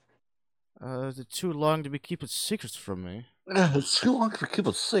other? Too long to be keeping secrets from me. It's too long to keep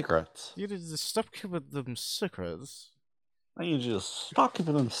secrets. You need to stop keeping them secrets. I need you to stop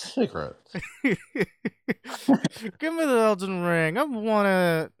keeping them secrets. Give me the Elden Ring. I want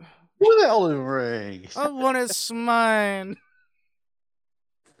it. What the Elden Ring? I want it's mine.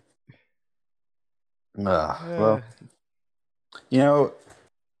 Well,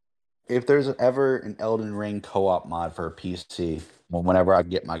 if there's ever an Elden Ring co-op mod for a PC, whenever I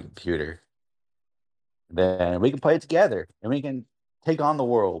get my computer, then we can play it together and we can take on the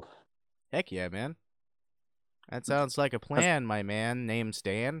world. Heck yeah, man. That sounds like a plan, my man, named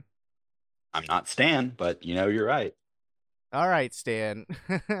Stan. I'm not Stan, but you're right. All right, Stan.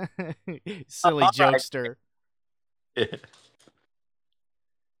 Silly jokester.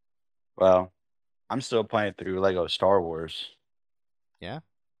 Well, I'm still playing through Lego Star Wars. Yeah?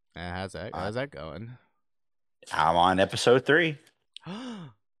 How's that going? I'm on episode 3.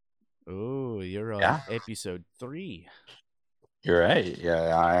 Oh, you're on episode 3. You're right.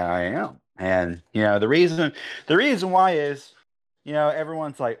 Yeah, I am. And the reason why is,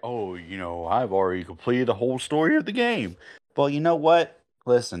 everyone's like, oh, I've already completed the whole story of the game. Well, you know what?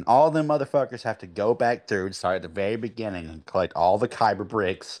 Listen, all them motherfuckers have to go back through and start at the very beginning and collect all the Kyber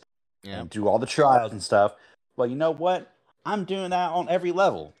bricks and do all the trials and stuff. Well, you know what? I'm doing that on every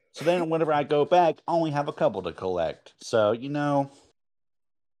level. So then whenever I go back, I only have a couple to collect. So,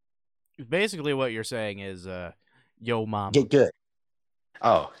 basically what you're saying is, yo mama. Get good.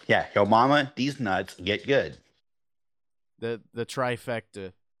 Oh, yeah. Yo mama, these nuts, get good. The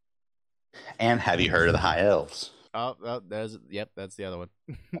trifecta. And have you heard of the High Elves? Oh, that's the other one.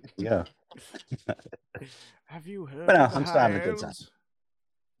 Yeah. Have you heard But no, of the I'm still having a good time.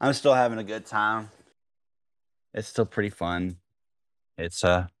 I'm still having a good time. It's still pretty fun. It's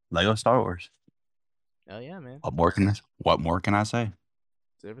Lego Star Wars. Oh yeah, man. What more can I say?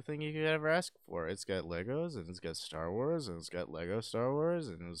 It's everything you could ever ask for. It's got Legos, and it's got Star Wars, and it's got Lego Star Wars,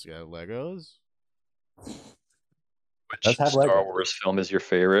 and it's got Legos. Which Star Wars film is your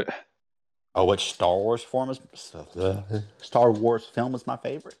favorite? Oh, which Star Wars film is my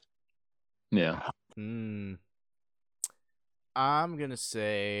favorite? Yeah. I'm gonna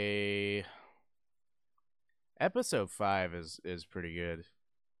say episode 5 is pretty good.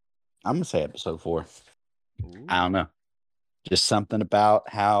 I'm gonna say episode 4. Ooh. I don't know. Just something about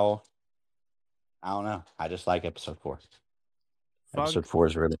how I don't know. I just like episode 4. Funk, episode 4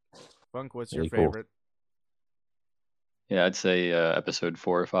 is really Funk, what's really your favorite? Cool. Yeah, I'd say episode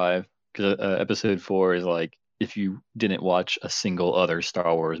 4 or 5. Because episode 4 is like, if you didn't watch a single other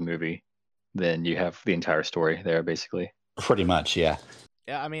Star Wars movie, then you have the entire story there, basically. Pretty much, yeah.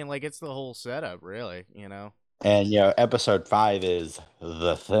 Yeah, I mean, like, it's the whole setup, really, And, episode 5 is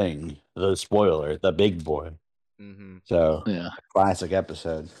the thing, the spoiler, the big boy. Mm-hmm. So, yeah, classic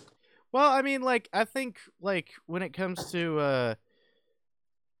episode. Well, I mean, like, I think, like, when it comes to,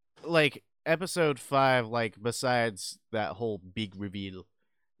 like, episode 5, like, besides that whole big reveal,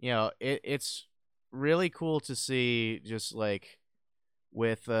 it's really cool to see just, like,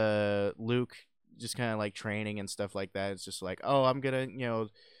 with Luke just kind of, like, training and stuff like that. It's just like, oh, I'm gonna,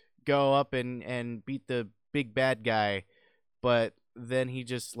 go up and beat the big bad guy, but then he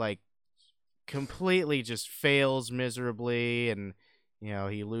just, like, completely just fails miserably, and,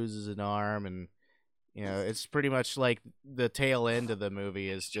 he loses an arm, and, it's pretty much like the tail end of the movie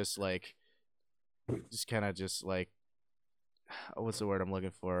is just, like, just kind of just, like, what's the word I'm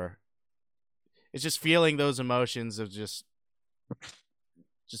looking for? It's just feeling those emotions of just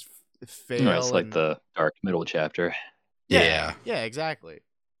fail. No, it's like the dark middle chapter. Yeah, exactly.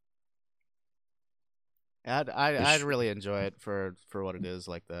 I'd really enjoy it for what it is,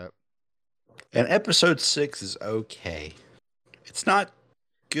 like that. And episode 6 is okay. It's not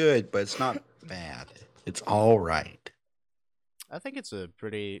good, but it's not bad. It's all right. I think it's a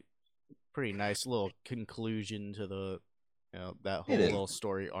pretty nice little conclusion to the that whole little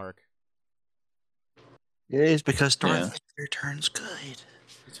story arc. It is because Darth Vader turns good.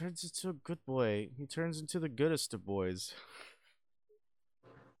 He turns into a good boy. He turns into the goodest of boys.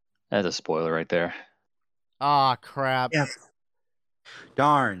 That's a spoiler right there. Ah, crap. Yeah.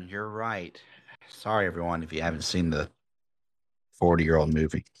 Darn, you're right. Sorry, everyone, if you haven't seen the 40-year-old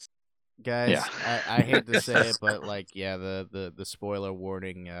movie. Guys, I hate to say it, but like, yeah, the spoiler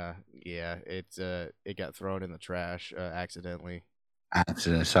warning, it got thrown in the trash accidentally.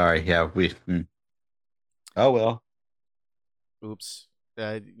 Sorry, yeah, Oh well. Oops.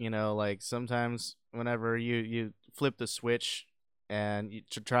 Like sometimes whenever you flip the switch and you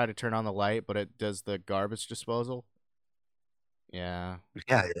try to turn on the light, but it does the garbage disposal. Yeah.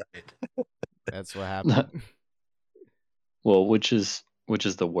 Yeah. That's what happened. Well, which is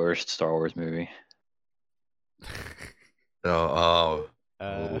the worst Star Wars movie? That's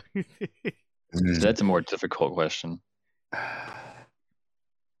a more difficult question.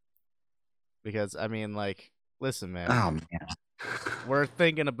 Because I mean, like, listen, man. Oh man. We're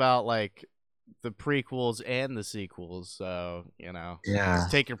thinking about like the prequels and the sequels, so Yeah.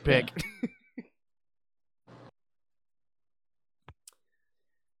 just take your pick.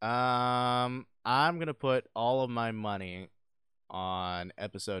 I'm gonna put all of my money on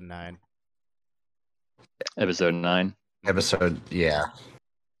episode 9. Episode 9. Yeah,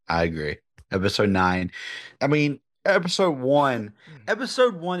 I agree. Episode 9. I mean, episode 1.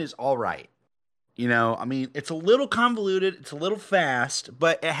 Episode 1 is all right. I mean, it's a little convoluted, it's a little fast,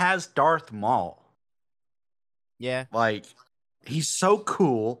 but it has Darth Maul. Yeah. Like, he's so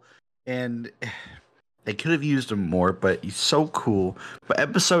cool, and they could have used him more, but he's so cool. But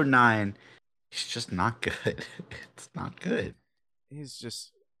episode 9, he's just not good. It's not good. He's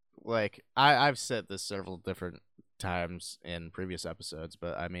just like I've said this several different times in previous episodes,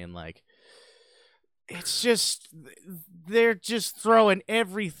 but I mean, like, it's just they're just throwing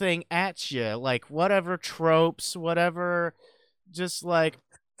everything at you, like whatever tropes, whatever, just like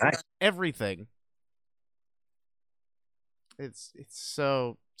everything. It's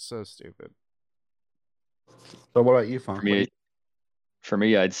so stupid. So what about you, Funk? For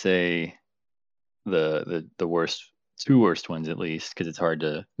me, I'd say the worst, 2 worst ones at least, because it's hard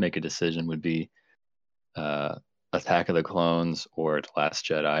to make a decision, would be Attack of the Clones or The Last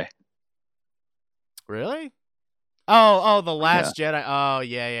Jedi. Really? Oh, The Last Jedi. Oh,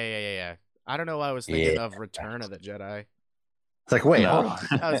 yeah. I don't know why I was thinking of Return of the Jedi. It's like, wait, hold on.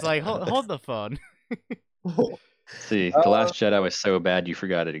 I was like, hold the phone. See, The Last Jedi was so bad you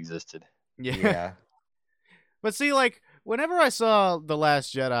forgot it existed. Yeah. But see, like, whenever I saw The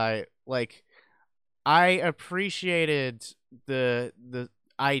Last Jedi, like, I appreciated the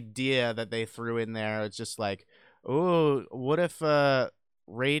idea that they threw in there. It's just like, oh, what if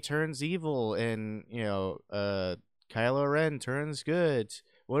Rey turns evil and Kylo Ren turns good?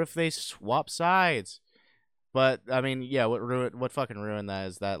 What if they swap sides? But I mean, yeah, what fucking ruined that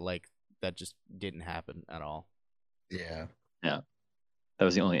is that, like, that just didn't happen at all. Yeah. That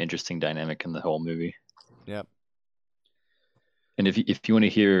was the only interesting dynamic in the whole movie. Yep. And if you want to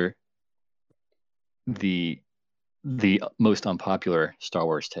hear the most unpopular Star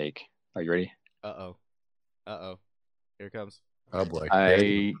Wars take, are you ready? Uh-oh. Here it comes. Oh boy.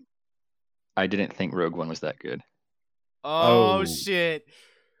 I didn't think Rogue One was that good. Oh shit.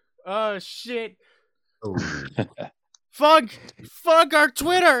 Oh shit. Oh. Fuck our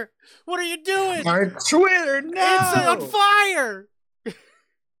Twitter. What are you doing? Our Twitter, no. It's on fire.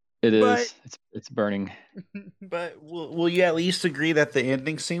 It is. It's burning. But will you at least agree that the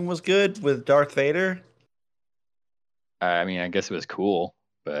ending scene was good with Darth Vader? I mean, I guess it was cool,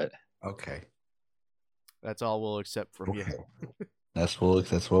 but okay. That's all we'll accept from you. That's what's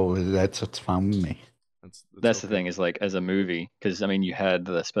fine with me. That's okay. The thing is, like, as a movie, because I mean, you had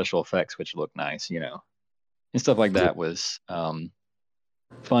the special effects which looked nice, and stuff like that was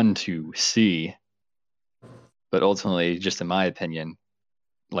fun to see. But ultimately, just in my opinion,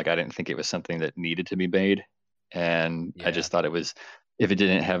 like, I didn't think it was something that needed to be made, and I just thought it was, if it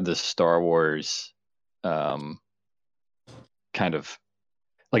didn't have the Star Wars kind of,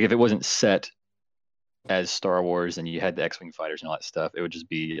 like, if it wasn't set as Star Wars and you had the X-Wing fighters and all that stuff, it would just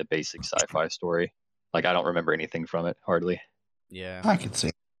be a basic sci-fi story. Like, I don't remember anything from it, hardly. Yeah. I can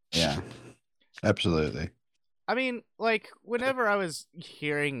see. Yeah. Absolutely. I mean, like, whenever I was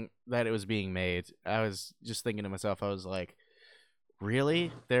hearing that it was being made, I was just thinking to myself, I was like,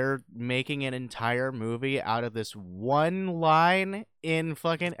 really? They're making an entire movie out of this one line in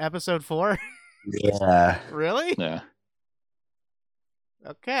fucking episode 4? Yeah. Really? Yeah.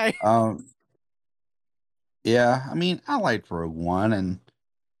 Okay. Yeah, I mean, I liked Rogue One, and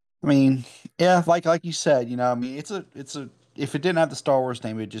I mean, yeah, like you said, I mean, it's a if it didn't have the Star Wars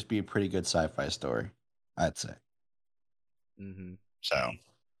name, it'd just be a pretty good sci-fi story. I'd say. Mm-hmm. So,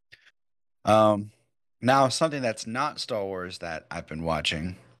 now something that's not Star Wars that I've been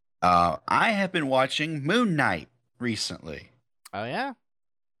watching. I have been watching Moon Knight recently. Oh yeah,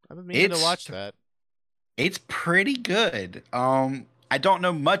 I've been meaning to watch that. It's pretty good. I don't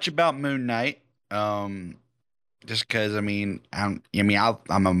know much about Moon Knight. Just because I'm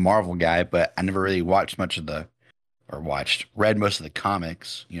a Marvel guy, but I never really watched much of read most of the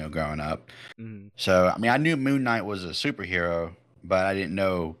comics, growing up. Mm-hmm. So I knew Moon Knight was a superhero, but I didn't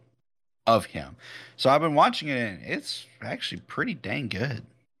know of him. So I've been watching it, and it's actually pretty dang good.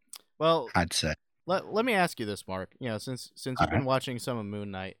 Well, I'd say. Let me ask you this, Mark. Since you've been watching some of Moon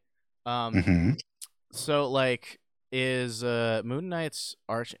Knight, so like, is Moon Knight's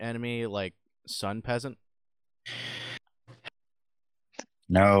arch enemy like Sun Peasant?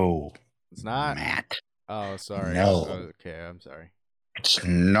 No, it's not. Matt. Oh, sorry. No. Okay, I'm sorry. It's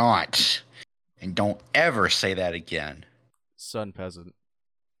not. And don't ever say that again. Sun Peasant.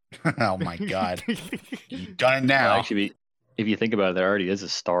 Oh my God. You've done it now. Well, actually, if you think about it, there already is a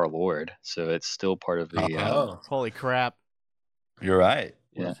Star Lord, so it's still part of the. Holy crap! You're right.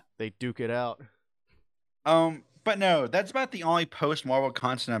 Yeah, they duke it out. But no, that's about the only post-Marvel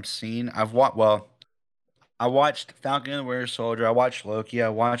content I've seen. I watched Falcon and the Winter Soldier. I watched Loki. I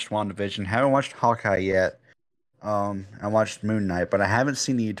watched WandaVision. Haven't watched Hawkeye yet. I watched Moon Knight, but I haven't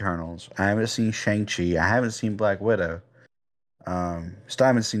seen the Eternals. I haven't seen Shang-Chi. I haven't seen Black Widow. Still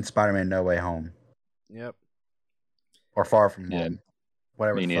haven't seen Spider-Man No Way Home. Yep. Or Far From Home.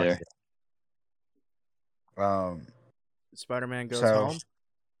 Whatever. Me neither. Spider-Man Goes Home.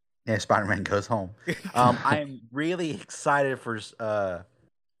 Yeah, Spider-Man Goes Home. I'm really excited for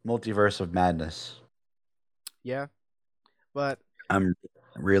Multiverse of Madness. Yeah, but I'm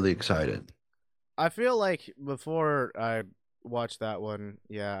really excited. I feel like before I watch that one,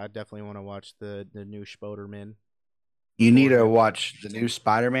 I definitely want to watch the new Spider-Man. You need to watch the new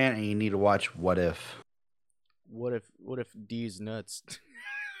Spider-Man, and you need to watch What If. What if D's nuts? Dude,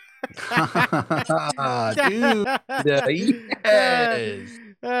 yes.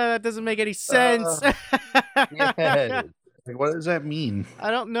 That doesn't make any sense. Yes. What does that mean? I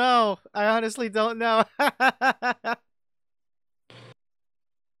don't know. I honestly don't know.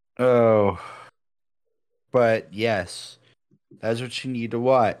 Oh, but yes, that's what you need to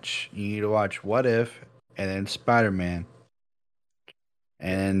watch. You need to watch What If, and then Spider-Man,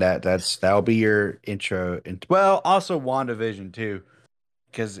 and that'll be your intro. And well, also WandaVision too,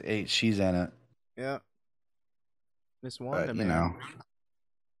 because she's in it. Yeah, Miss Wanda Man.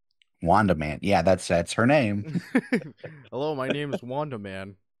 Wanda Man. Yeah, that's her name. Hello, my name is Wanda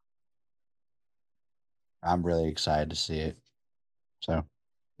Man. I'm really excited to see it. So,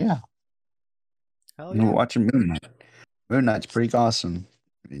 yeah. Hell yeah. I'm watching Moon Knight. Moon Knight's pretty awesome.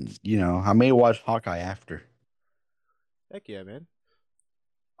 And, I may watch Hawkeye after. Heck yeah, man.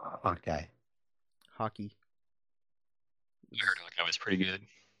 Hawkeye. Hockey. I heard Hawkeye was pretty good.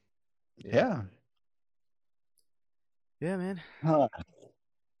 Yeah. Yeah, man.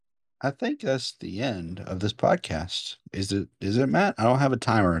 I think that's the end of this podcast. Is it, Matt? I don't have a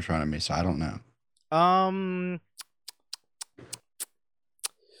timer in front of me, so I don't know.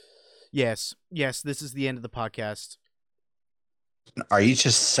 Yes, this is the end of the podcast. Are you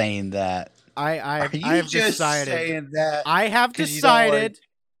just saying that? I have decided. Saying that I have decided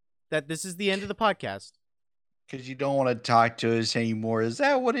that this is the end of the podcast. Because you don't want to talk to us anymore. Is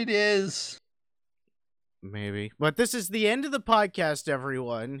that what it is? Maybe. But this is the end of the podcast,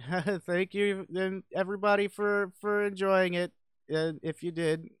 everyone. Thank you, everybody, for enjoying it. If you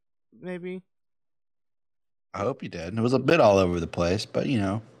did, maybe. I hope you did. It was a bit all over the place, but,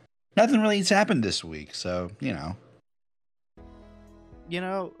 nothing really has happened this week, so,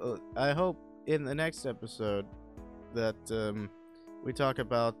 I hope in the next episode that we talk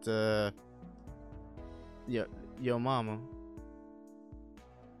about Yo Mama.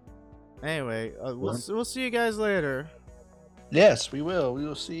 Anyway, we'll see you guys later. Yes, we will. We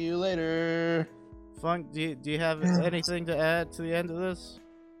will see you later. Funk, do you have anything to add to the end of this?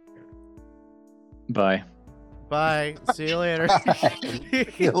 Bye. Bye. See you later. See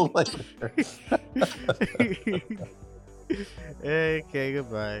you later. Okay,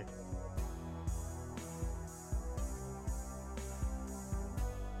 goodbye.